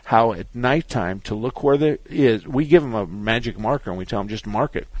him how at nighttime to look where there is. We give him a magic marker, and we tell him just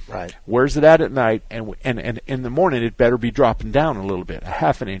mark it. Right. Where's it at night? And in the morning, it better be dropping down a little bit, a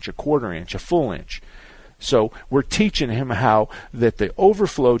half an inch, a quarter inch, a full inch. So we're teaching him how that the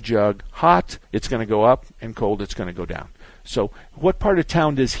overflow jug, hot, it's going to go up, and cold, it's going to go down. So what part of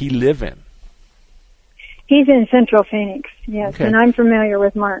town does he live in? He's in Central Phoenix, yes, and I'm familiar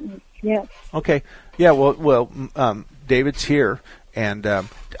with Martin, yes. Okay. Yeah, well, David's here, and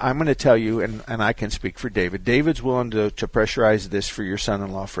I'm going to tell you, and I can speak for David. David's willing to pressurize this for your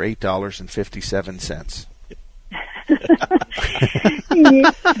son-in-law for $8.57.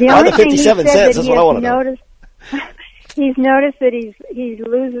 The only thing he said that he has noticed, He's noticed that he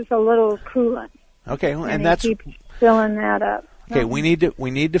loses a little coolant. Okay, and he that's keeps filling that up. okay. We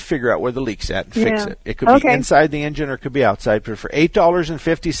need to figure out where the leak's at and fix it. It could be inside the engine or it could be outside. But for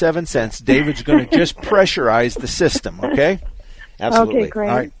 $8.57, David's going to just pressurize the system. Okay. Absolutely. Okay, great.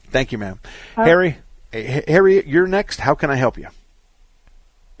 All right. Thank you, ma'am. Harry, you're next. How can I help you?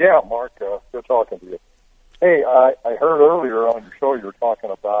 Yeah, Mark. Good talking to you. Hey, I heard earlier on your show you were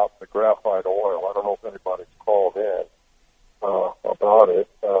talking about the graphite oil. I don't know if anybody's called in about it.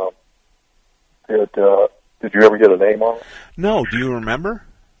 Did you ever get a name on it? No. Do you remember?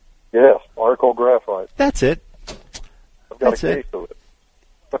 Yes, Arco Graphite. That's it. I've got a case of it.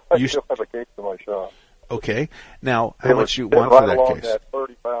 I still have a case in my shop. Okay. Now, how much you want for that case? That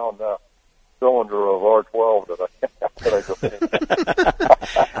 30-pound cylinder of R12 that I just made.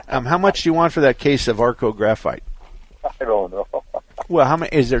 How much do you want for that case of Arco Graphite? I don't know. Well, how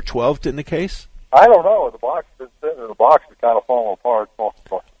many? Is there 12 in the case? I don't know. The box is sitting in the box is kind of falling apart. So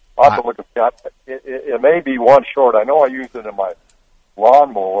I'll have to look at it. It may be one short. I know I used it in my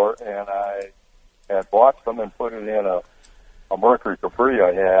lawnmower, and I had bought some and put it in a Mercury Capri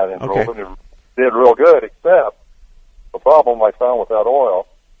I had, and drove it. It did real good, except the problem I found with that oil,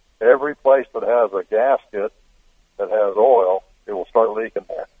 every place that has a gasket that has oil, it will start leaking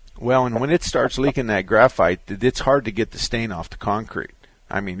there. Well, and when it starts leaking that graphite, it's hard to get the stain off the concrete.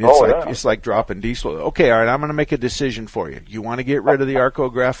 I mean, it's like dropping diesel. Okay, all right, I'm going to make a decision for you. You want to get rid of the Arco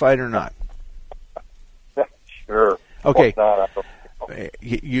Graphite or not? Sure. Okay. Not,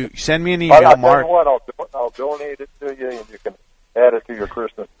 you send me an email, Mark. Tell you what, I'll donate it to you, and you can add it to your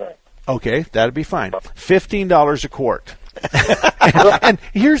Christmas thing. Okay, that'd be fine. $15 a quart. and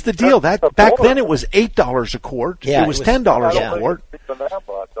here's the deal: that back then it was $8 a quart. Yeah, it was $10 a quart.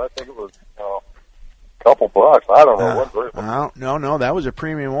 I think it was a couple bucks. I don't know. No, that was a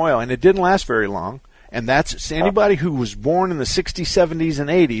premium oil, and it didn't last very long. And that's anybody who was born in the 60s, 70s, and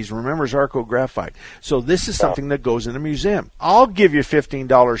 80s remembers Arco Graphite. So this is something that goes in a museum. I'll give you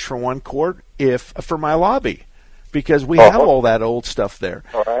 $15 for 1 quart for my lobby, because we have all that old stuff there.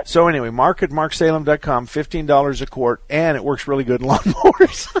 All right. So anyway, mark at marksalem.com, $15 a quart, and it works really good in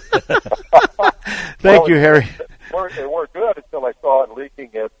lawnmowers. Thank you, Harry. It worked good until I saw it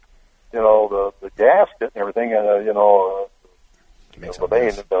leaking at, the gasket and everything, and the main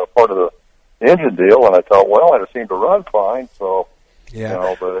part of the engine deal, and I thought, well, it seemed to run fine, so, but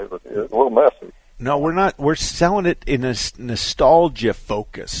it was a little messy. No, we're not. We're selling it in a nostalgia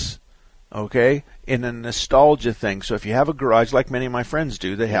focus, okay? In a nostalgia thing. So if you have a garage, like many of my friends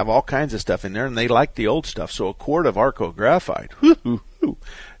do, they have all kinds of stuff in there, and they like the old stuff. So a quart of Arco Graphite,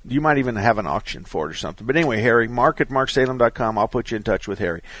 you might even have an auction for it or something. But anyway, Harry, mark at marksalem.com. I'll put you in touch with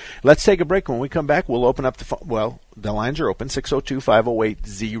Harry. Let's take a break. When we come back, we'll open up the phone. Well, the lines are open,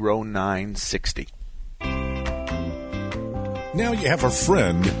 602-508-0960. Now you have a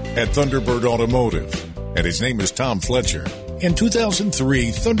friend at Thunderbird Automotive, and his name is Tom Fletcher. In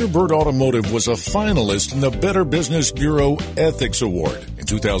 2003, Thunderbird Automotive was a finalist in the Better Business Bureau Ethics Award. In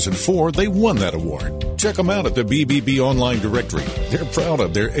 2004, they won that award. Check them out at the BBB online directory. They're proud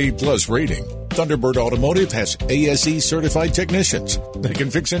of their A+ rating. Thunderbird Automotive has ASE certified technicians. They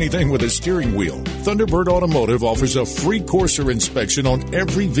can fix anything with a steering wheel. Thunderbird Automotive offers a free Corsair inspection on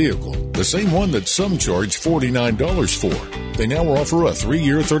every vehicle, the same one that some charge $49 for. They now offer a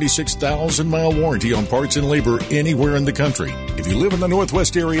 3-year, 36,000-mile warranty on parts and labor anywhere in the country. If you live in the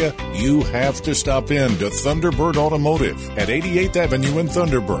Northwest area, you have to stop in to Thunderbird Automotive at 88th Avenue in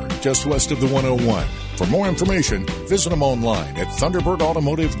Thunderbird, just west of the 101. For more information, visit them online at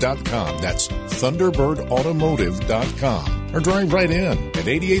ThunderbirdAutomotive.com. That's ThunderbirdAutomotive.com. Or drive right in at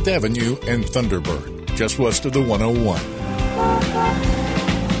 88th Avenue in Thunderbird, just west of the 101.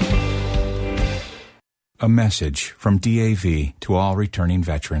 A message from DAV to all returning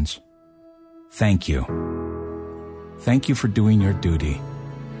veterans. Thank you. Thank you for doing your duty.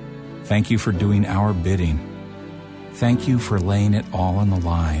 Thank you for doing our bidding. Thank you for laying it all on the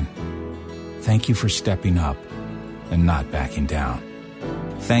line. Thank you for stepping up and not backing down.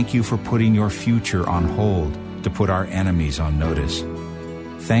 Thank you for putting your future on hold to put our enemies on notice.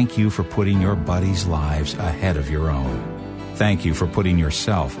 Thank you for putting your buddies' lives ahead of your own. Thank you for putting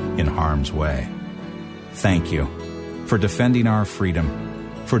yourself in harm's way. Thank you for defending our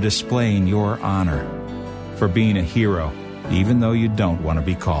freedom, for displaying your honor, for being a hero, even though you don't want to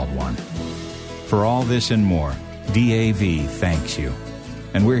be called one. For all this and more, DAV thanks you,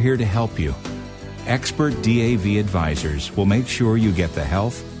 and we're here to help you. Expert DAV advisors will make sure you get the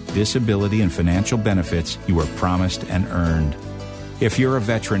health, disability, and financial benefits you were promised and earned. If you're a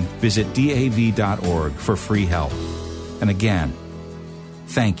veteran, visit DAV.org for free help. And again,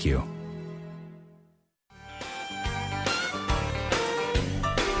 thank you.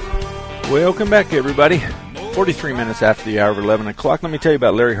 Welcome back, everybody. 43 minutes after the hour of 11 o'clock. Let me tell you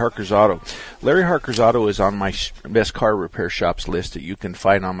about Larry Harker's Auto. Larry Harker's Auto is on my best car repair shops list that you can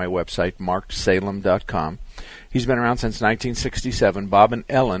find on my website, marksalem.com. He's been around since 1967. Bob and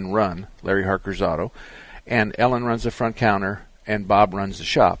Ellen run Larry Harker's Auto, and Ellen runs the front counter, and Bob runs the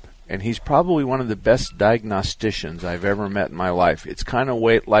shop. And he's probably one of the best diagnosticians I've ever met in my life. It's kind of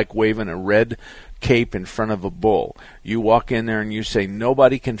like waving a red cape in front of a bull. You walk in there and you say,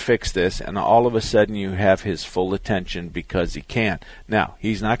 nobody can fix this, and all of a sudden you have his full attention because he can. Now,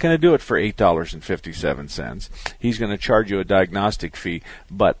 he's not going to do it for $8.57. He's going to charge you a diagnostic fee,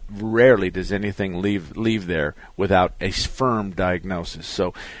 but rarely does anything leave there without a firm diagnosis.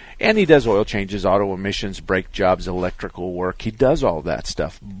 So, and he does oil changes, auto emissions, brake jobs, electrical work. He does all that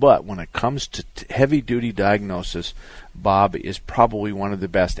stuff. But when it comes to heavy-duty diagnosis, Bob is probably one of the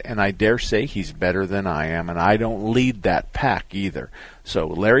best. And I dare say he's better than I am, and I don't lead that pack either. So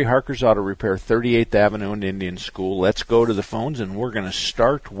Larry Harker's Auto Repair, 38th Avenue and Indian School. Let's go to the phones, and we're going to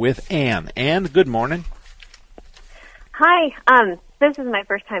start with Ann. Ann, good morning. Hi. This is my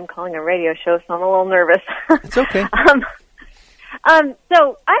first time calling a radio show, so I'm a little nervous. It's okay.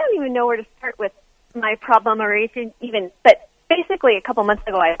 So I don't even know where to start with my problem or even, but basically a couple months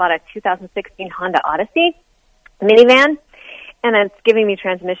ago I bought a 2016 Honda Odyssey minivan, and it's giving me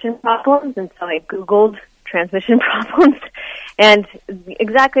transmission problems, and so I Googled transmission problems, and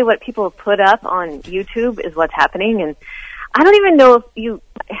exactly what people put up on YouTube is what's happening, and I don't even know if you...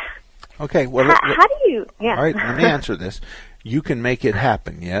 Okay, well... How do you... Yeah. All right, let me answer this. You can make it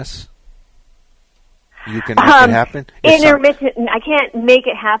happen, yes? You can make it happen? Intermittent. I can't make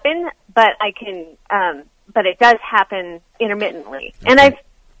it happen, but I can. But it does happen intermittently. Okay.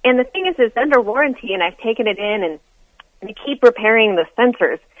 And the thing is, it's under warranty, and I've taken it in, and they keep repairing the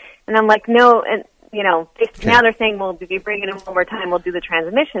sensors. And I'm like, no, and now they're saying, well, if you bring it in one more time, we'll do the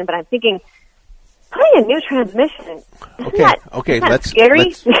transmission. But I'm thinking, putting a new transmission. Okay. Let's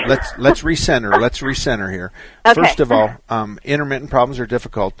scary? Let's recenter. Let's recenter here. Okay. First of all, intermittent problems are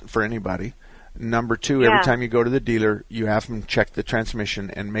difficult for anybody. Number two, every time you go to the dealer, you have them check the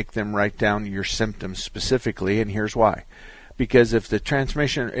transmission and make them write down your symptoms specifically, and here's why. Because if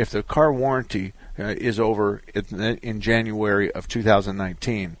the car warranty is over in January of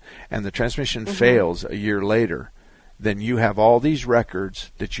 2019 and the transmission fails a year later, then you have all these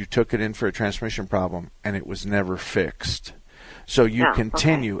records that you took it in for a transmission problem and it was never fixed. So you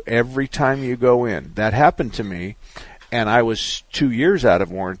continue every time you go in. That happened to me. And I was 2 years out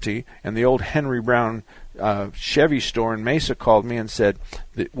of warranty, and the old Henry Brown Chevy store in Mesa called me and said,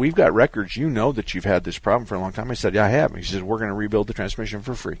 we've got records. You know that you've had this problem for a long time. I said, yeah, I have. He says, we're going to rebuild the transmission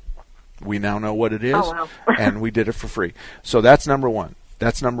for free. We now know what it is, and we did it for free. So that's number one.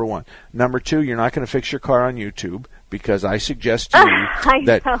 Number two, you're not going to fix your car on YouTube, because I suggest to you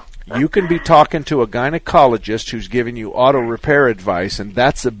that you can be talking to a gynecologist who's giving you auto repair advice, and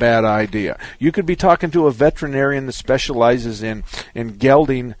that's a bad idea. You could be talking to a veterinarian that specializes in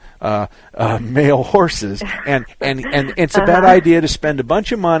gelding male horses, and it's a bad idea to spend a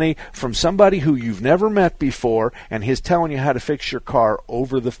bunch of money from somebody who you've never met before, and he's telling you how to fix your car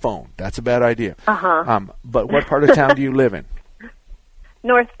over the phone. That's a bad idea. But what part of town do you live in?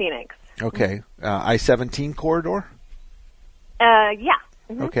 North Phoenix. Okay. I-17 corridor? Yeah.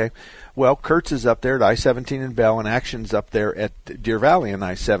 Mm-hmm. Okay. Well, Kurtz is up there at I-17 in Bell, and Action's up there at Deer Valley in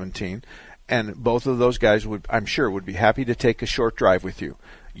I-17. And both of those guys I'm sure, would be happy to take a short drive with you.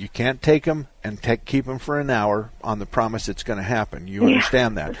 You can't take them and keep them for an hour on the promise it's going to happen. You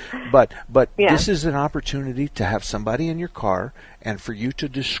understand that. But this is an opportunity to have somebody in your car and for you to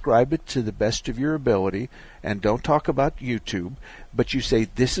describe it to the best of your ability. And don't talk about YouTube, but you say,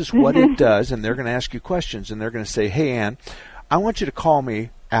 this is what it does, and they're going to ask you questions, and they're going to say, hey, Ann, I want you to call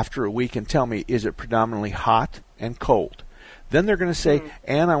me after a week and tell me, is it predominantly hot and cold? Then they're going to say,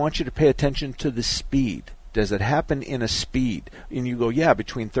 Ann, I want you to pay attention to the speed. Does it happen in a speed? And you go, yeah,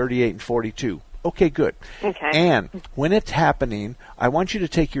 between 38 and 42. Okay, good. Okay. And when it's happening, I want you to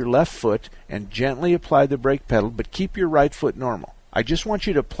take your left foot and gently apply the brake pedal, but keep your right foot normal. I just want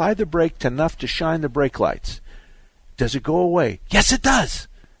you to apply the brake enough to shine the brake lights. Does it go away? Yes, it does.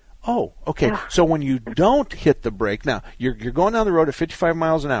 Oh, okay. So when you don't hit the brake, now you're going down the road at 55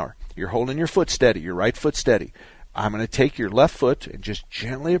 miles an hour. You're holding your foot steady, your right foot steady. I'm going to take your left foot and just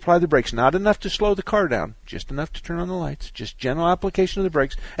gently apply the brakes. Not enough to slow the car down, just enough to turn on the lights. Just gentle application of the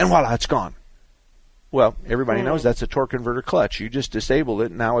brakes, and voila, it's gone. Well, everybody knows that's a torque converter clutch. You just disabled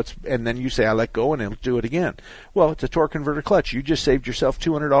it, and then you say, I let go, and it'll do it again. Well, it's a torque converter clutch. You just saved yourself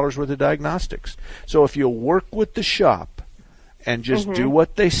 $200 worth of diagnostics. So if you'll work with the shop and just do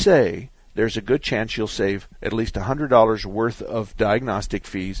what they say, there's a good chance you'll save at least $100 worth of diagnostic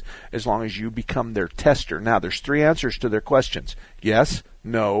fees as long as you become their tester. Now, there's 3 answers to their questions. Yes,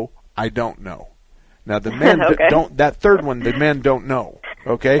 no, I don't know. Now, the men don't, that third one, the men don't know,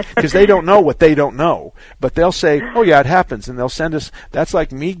 okay? Because they don't know what they don't know. But they'll say, oh, yeah, it happens, and they'll send us, that's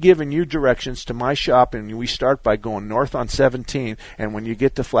like me giving you directions to my shop, and we start by going north on 17, and when you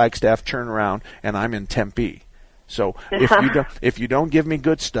get to Flagstaff, turn around, and I'm in Tempe. So if you don't give me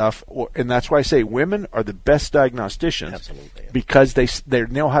good stuff, and that's why I say women are the best diagnosticians. Absolutely. Because they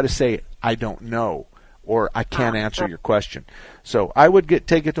know how to say, I don't know, or I can't answer your question. So I would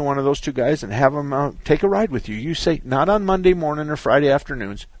take it to one of those 2 guys and have them take a ride with you. You say, not on Monday morning or Friday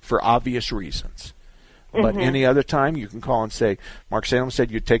afternoons for obvious reasons. But any other time, you can call and say, Mark Salem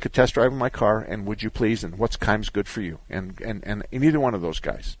said you'd take a test drive of my car, and would you please, and what time's good for you? And either one of those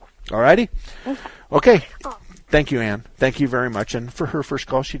guys. All righty? Okay. Thank you, Ann. Thank you very much. And for her first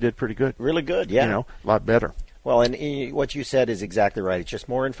call, she did pretty good. Really good, yeah. You know, a lot better. Well, and what you said is exactly right. It's just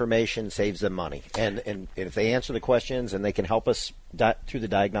more information saves them money. And if they answer the questions and they can help us through the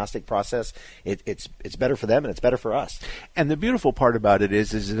diagnostic process, it's better for them and it's better for us. And the beautiful part about it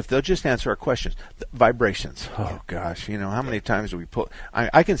is if they'll just answer our questions. Vibrations. Oh, gosh. You know, how many times do we pull?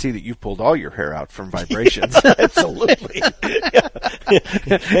 I can see that you've pulled all your hair out from vibrations. Absolutely.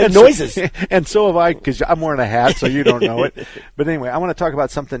 And noises. And so have I, because I'm wearing a hat, so you don't know it. But anyway, I want to talk about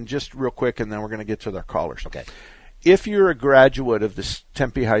something just real quick, and then we're going to get to their callers. Okay. If you're a graduate of the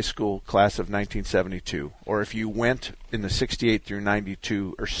Tempe High School class of 1972, or if you went in the 68 through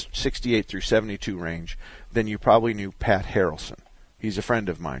 92 or 68 through 72 range, then you probably knew Pat Harrelson. He's a friend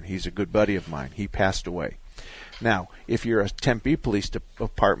of mine. He's a good buddy of mine. He passed away. Now, if you're a Tempe Police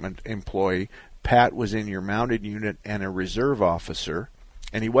Department employee, Pat was in your mounted unit and a reserve officer.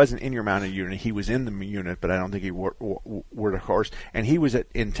 And he wasn't in your mounted unit. He was in the unit, but I don't think he wore a horse. And he was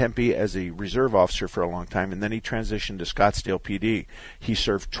in Tempe as a reserve officer for a long time, and then he transitioned to Scottsdale PD. He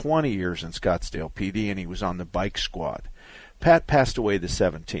served 20 years in Scottsdale PD, and he was on the bike squad. Pat passed away the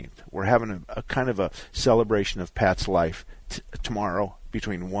 17th. We're having a kind of a celebration of Pat's life tomorrow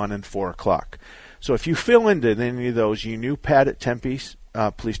between 1 and 4 o'clock. So if you fill into any of those, you knew Pat at Tempe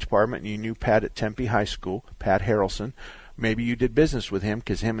Police Department, and you knew Pat at Tempe High School, Pat Harrelson. Maybe you did business with him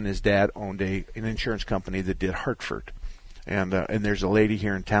because him and his dad owned an insurance company that did Hartford. And there's a lady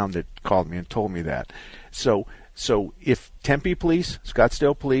here in town that called me and told me that. So if Tempe Police,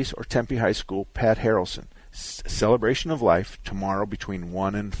 Scottsdale Police, or Tempe High School, Pat Harrelson, celebration of life tomorrow between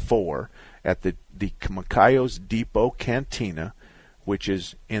 1 and 4 at the Macayos Depot Cantina, which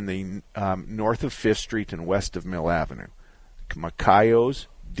is in the north of 5th Street and west of Mill Avenue. Macayos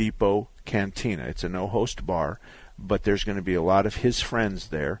Depot Cantina. It's a no-host bar. But there's going to be a lot of his friends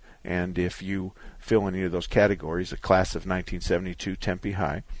there, and if you fill any of those categories, a class of 1972 Tempe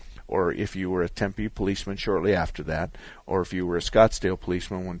High, or if you were a Tempe policeman shortly after that, or if you were a Scottsdale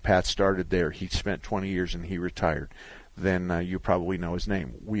policeman when Pat started there, he spent 20 years and he retired, then you probably know his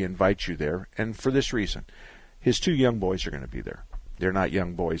name. We invite you there, and for this reason. His 2 young boys are going to be there. They're not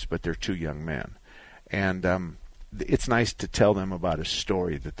young boys, but they're 2 young men. And it's nice to tell them about a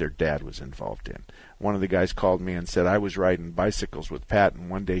story that their dad was involved in. One of the guys called me and said, I was riding bicycles with Pat, and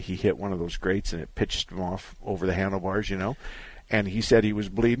one day he hit one of those grates and it pitched him off over the handlebars, you know. And he said he was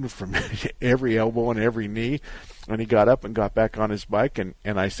bleeding from every elbow and every knee. And he got up and got back on his bike, and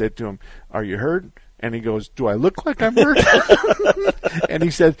I said to him, are you hurt? And he goes, do I look like I'm hurt? And he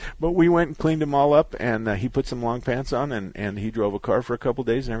said, but we went and cleaned him all up, and he put some long pants on, and he drove a car for a couple of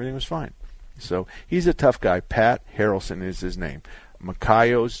days, and everything was fine. So he's a tough guy. Pat Harrelson is his name.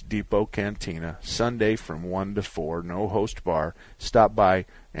 Macayos Depot Cantina, Sunday from 1 to 4, no host bar. Stop by,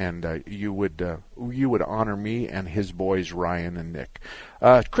 and you would honor me and his boys, Ryan and Nick.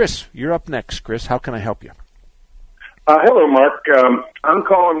 Chris, you're up next. Chris, how can I help you? Hello, Mark. I'm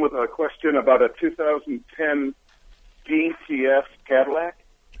calling with a question about a 2010 GTS Cadillac.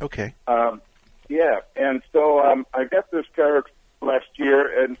 Okay. Yeah, and so I got this car last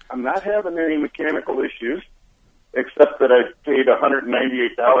year, and I'm not having any mechanical issues, except that I paid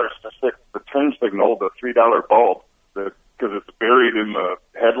 $198 to fix the turn signal, the $3 bulb, because it's buried in the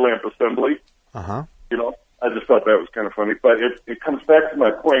headlamp assembly. Uh-huh. You know, I just thought that was kind of funny. But it comes back to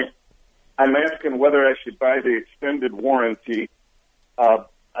my point. I'm asking whether I should buy the extended warranty. I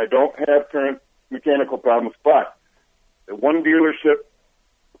don't have current mechanical problems, but one dealership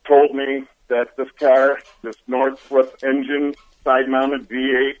told me that this car, this Northwest engine, side-mounted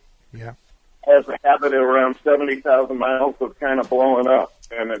V8, yeah, has a habit of around 70,000 miles of kind of blowing up,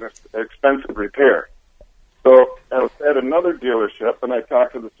 and it's an expensive repair. So I was at another dealership, and I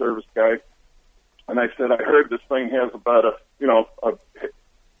talked to the service guy, and I said, I heard this thing has about a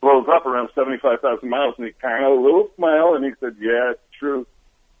blows up around 75,000 miles, and he kind of a little smile, and he said, "Yeah, it's true."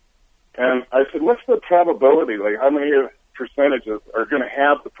 And I said, "What's the probability? Like, how many percentages are going to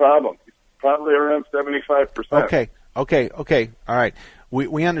have the problem?" Probably around 75%. Okay. All right.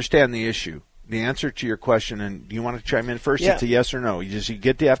 We understand the issue. The answer to your question, and do you want to chime in first? Yeah. It's a yes or no. You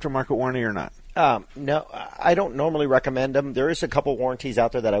get the aftermarket warranty or not? No, I don't normally recommend them. There is a couple warranties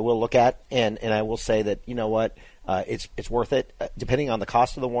out there that I will look at, and I will say that, you know what, it's worth it, depending on the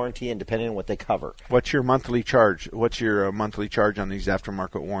cost of the warranty and depending on what they cover. What's your monthly charge? What's your monthly charge on these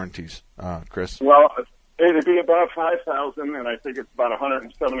aftermarket warranties, Chris? Well, it'd be about $5,000, and I think it's about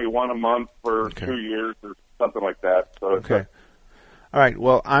 $171 a month for 2 years or something like that. So okay. All right.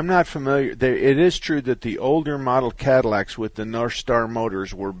 Well, I'm not familiar. It is true that the older model Cadillacs with the North Star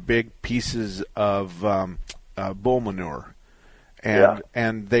motors were big pieces of bull manure,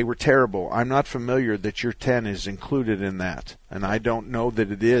 and they were terrible. I'm not familiar that your 10 is included in that, and I don't know that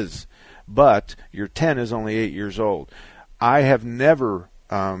it is. But your 10 is only 8 years old. I have never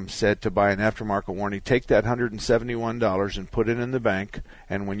said to buy an aftermarket warranty, take that $171 and put it in the bank,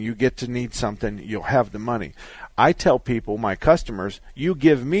 and when you get to need something, you'll have the money. I tell people, my customers, you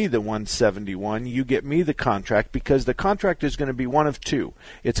give me the $171, you get me the contract, because the contract is going to be one of two.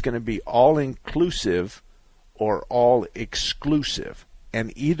 It's going to be all-inclusive or all-exclusive.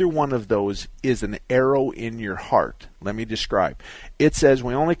 And either one of those is an arrow in your heart. Let me describe. It says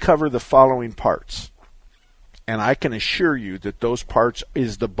we only cover the following parts. And I can assure you that those parts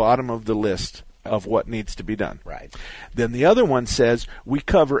is the bottom of the list of what needs to be done. Right. Then the other one says we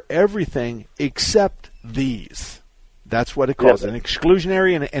cover everything except these. That's what it calls an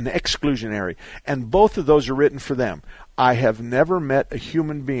exclusionary and an exclusionary. And both of those are written for them. I have never met a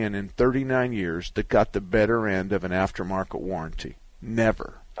human being in 39 years that got the better end of an aftermarket warranty.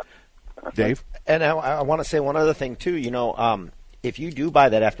 Never. Dave? And I want to say one other thing, too. You know, if you do buy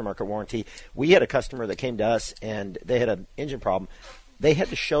that aftermarket warranty, we had a customer that came to us, and they had an engine problem. They had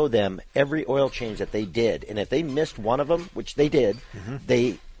to show them every oil change that they did. And if they missed one of them, which they did,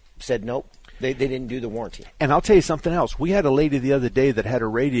 they said nope. They didn't do the warranty. And I'll tell you something else. We had a lady the other day that had a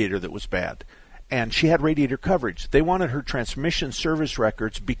radiator that was bad. And she had radiator coverage. They wanted her transmission service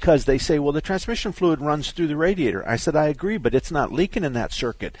records because they say, well, the transmission fluid runs through the radiator. I said, I agree, but it's not leaking in that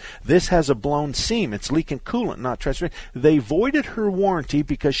circuit. This has a blown seam. It's leaking coolant, not transmission. They voided her warranty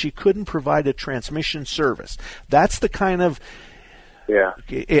because she couldn't provide a transmission service. That's the kind of... Yeah.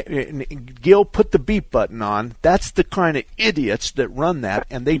 Gil, put the beep button on. That's the kind of idiots that run that,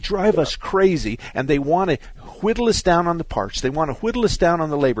 and they drive us crazy, and they want to whittle us down on the parts. They want to whittle us down on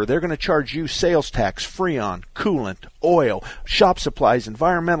the labor. They're going to charge you sales tax, Freon, coolant, oil, shop supplies,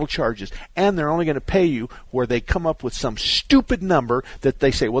 environmental charges, and they're only going to pay you where they come up with some stupid number that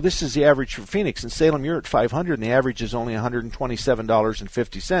they say, well, this is the average for Phoenix. In Salem, you're at $500, and the average is only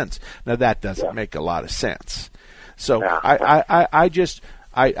 $127.50. Now, that doesn't make a lot of sense. So I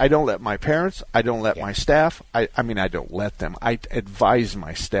don't let my parents, I don't let my staff, I don't let them. I advise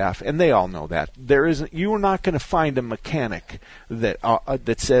my staff, and they all know that. You are not going to find a mechanic that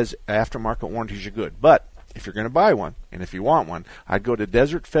says aftermarket warranties are good. But if you're going to buy one, and if you want one, I'd go to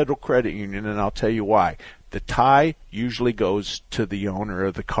Desert Federal Credit Union, and I'll tell you why. The tie usually goes to the owner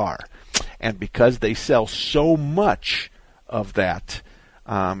of the car. And because they sell so much of that,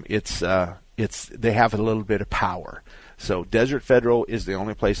 they have a little bit of power. So Desert Federal is the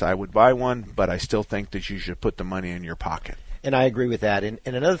only place I would buy one, but I still think that you should put the money in your pocket. And I agree with that. And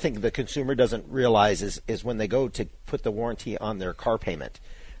another thing the consumer doesn't realize is when they go to put the warranty on their car payment,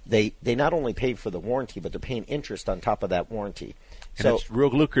 they not only pay for the warranty, but they're paying interest on top of that warranty. And so it's real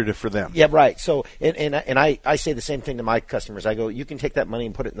lucrative for them. Yeah, right. So, and I say the same thing to my customers. I go, you can take that money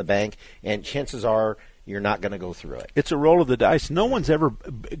and put it in the bank, and chances are you're not going to go through it. It's a roll of the dice. No one's ever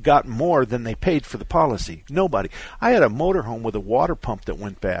got more than they paid for the policy. Nobody. I had a motorhome with a water pump that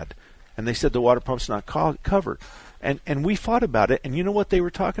went bad, and they said the water pump's not covered. And we fought about it, and you know what they were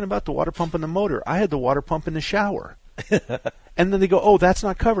talking about? The water pump and the motor. I had the water pump in the shower. And then they go, oh, that's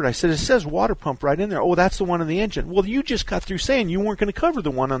not covered. I said, it says water pump right in there. Oh, that's the one on the engine. Well, you just got through saying you weren't going to cover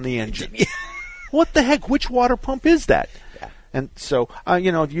the one on the engine. What the heck? Which water pump is that? Yeah. And so,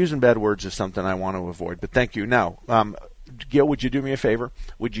 using bad words is something I want to avoid. But thank you. Now, Gil, would you do me a favor?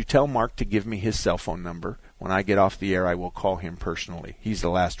 Would you tell Mark to give me his cell phone number? When I get off the air, I will call him personally. He's the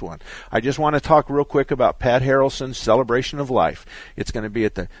last one. I just want to talk real quick about Pat Harrelson's Celebration of Life. It's going to be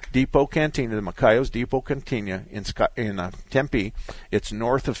at the Depot Cantina, the Macayos Depot Cantina in Tempe. It's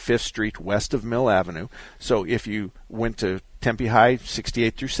north of 5th Street, west of Mill Avenue. So if you went to Tempe High,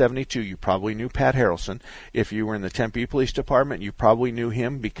 68 through 72, you probably knew Pat Harrelson. If you were in the Tempe Police Department, you probably knew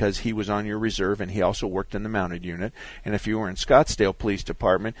him because he was on your reserve and he also worked in the mounted unit. And if you were in Scottsdale Police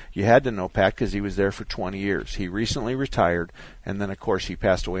Department, you had to know Pat because he was there for 20 years. He recently retired, and then, of course, he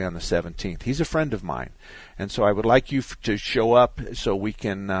passed away on the 17th. He's a friend of mine. And so I would like you to show up so we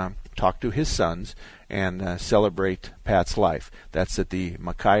can talk to his sons and celebrate Pat's life. That's at the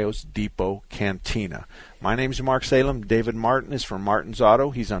Macayos Depot Cantina. My name's Mark Salem. David Martin is from Martin's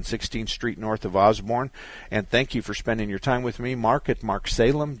Auto. He's on 16th Street north of Osborne. And thank you for spending your time with me, Mark at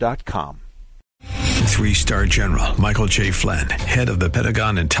marksalem.com. 3-star General Michael J. Flynn, head of the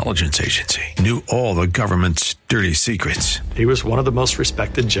Pentagon Intelligence Agency, knew all the government's dirty secrets. He was one of the most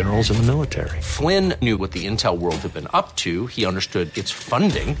respected generals in the military. Flynn knew what the intel world had been up to. He understood its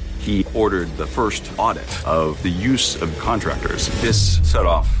funding. He ordered the first audit of the use of contractors. This set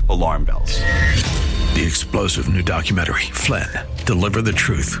off alarm bells. The explosive new documentary, Flynn, Deliver the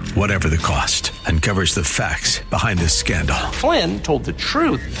Truth, Whatever the Cost, uncovers the facts behind this scandal. Flynn told the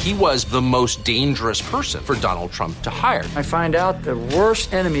truth. He was the most dangerous person for Donald Trump to hire. I find out the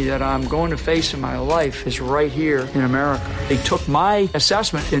worst enemy that I'm going to face in my life is right here in America. They took my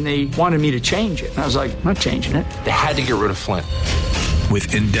assessment and they wanted me to change it. And I was like, I'm not changing it. They had to get rid of Flynn.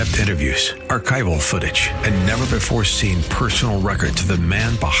 With in-depth interviews, archival footage, and never-before-seen personal records of the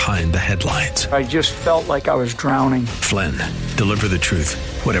man behind the headlines. I just felt like I was drowning. Flynn, Deliver the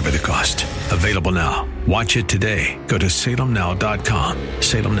Truth, Whatever the Cost. Available now. Watch it today. Go to salemnow.com.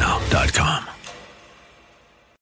 salemnow.com.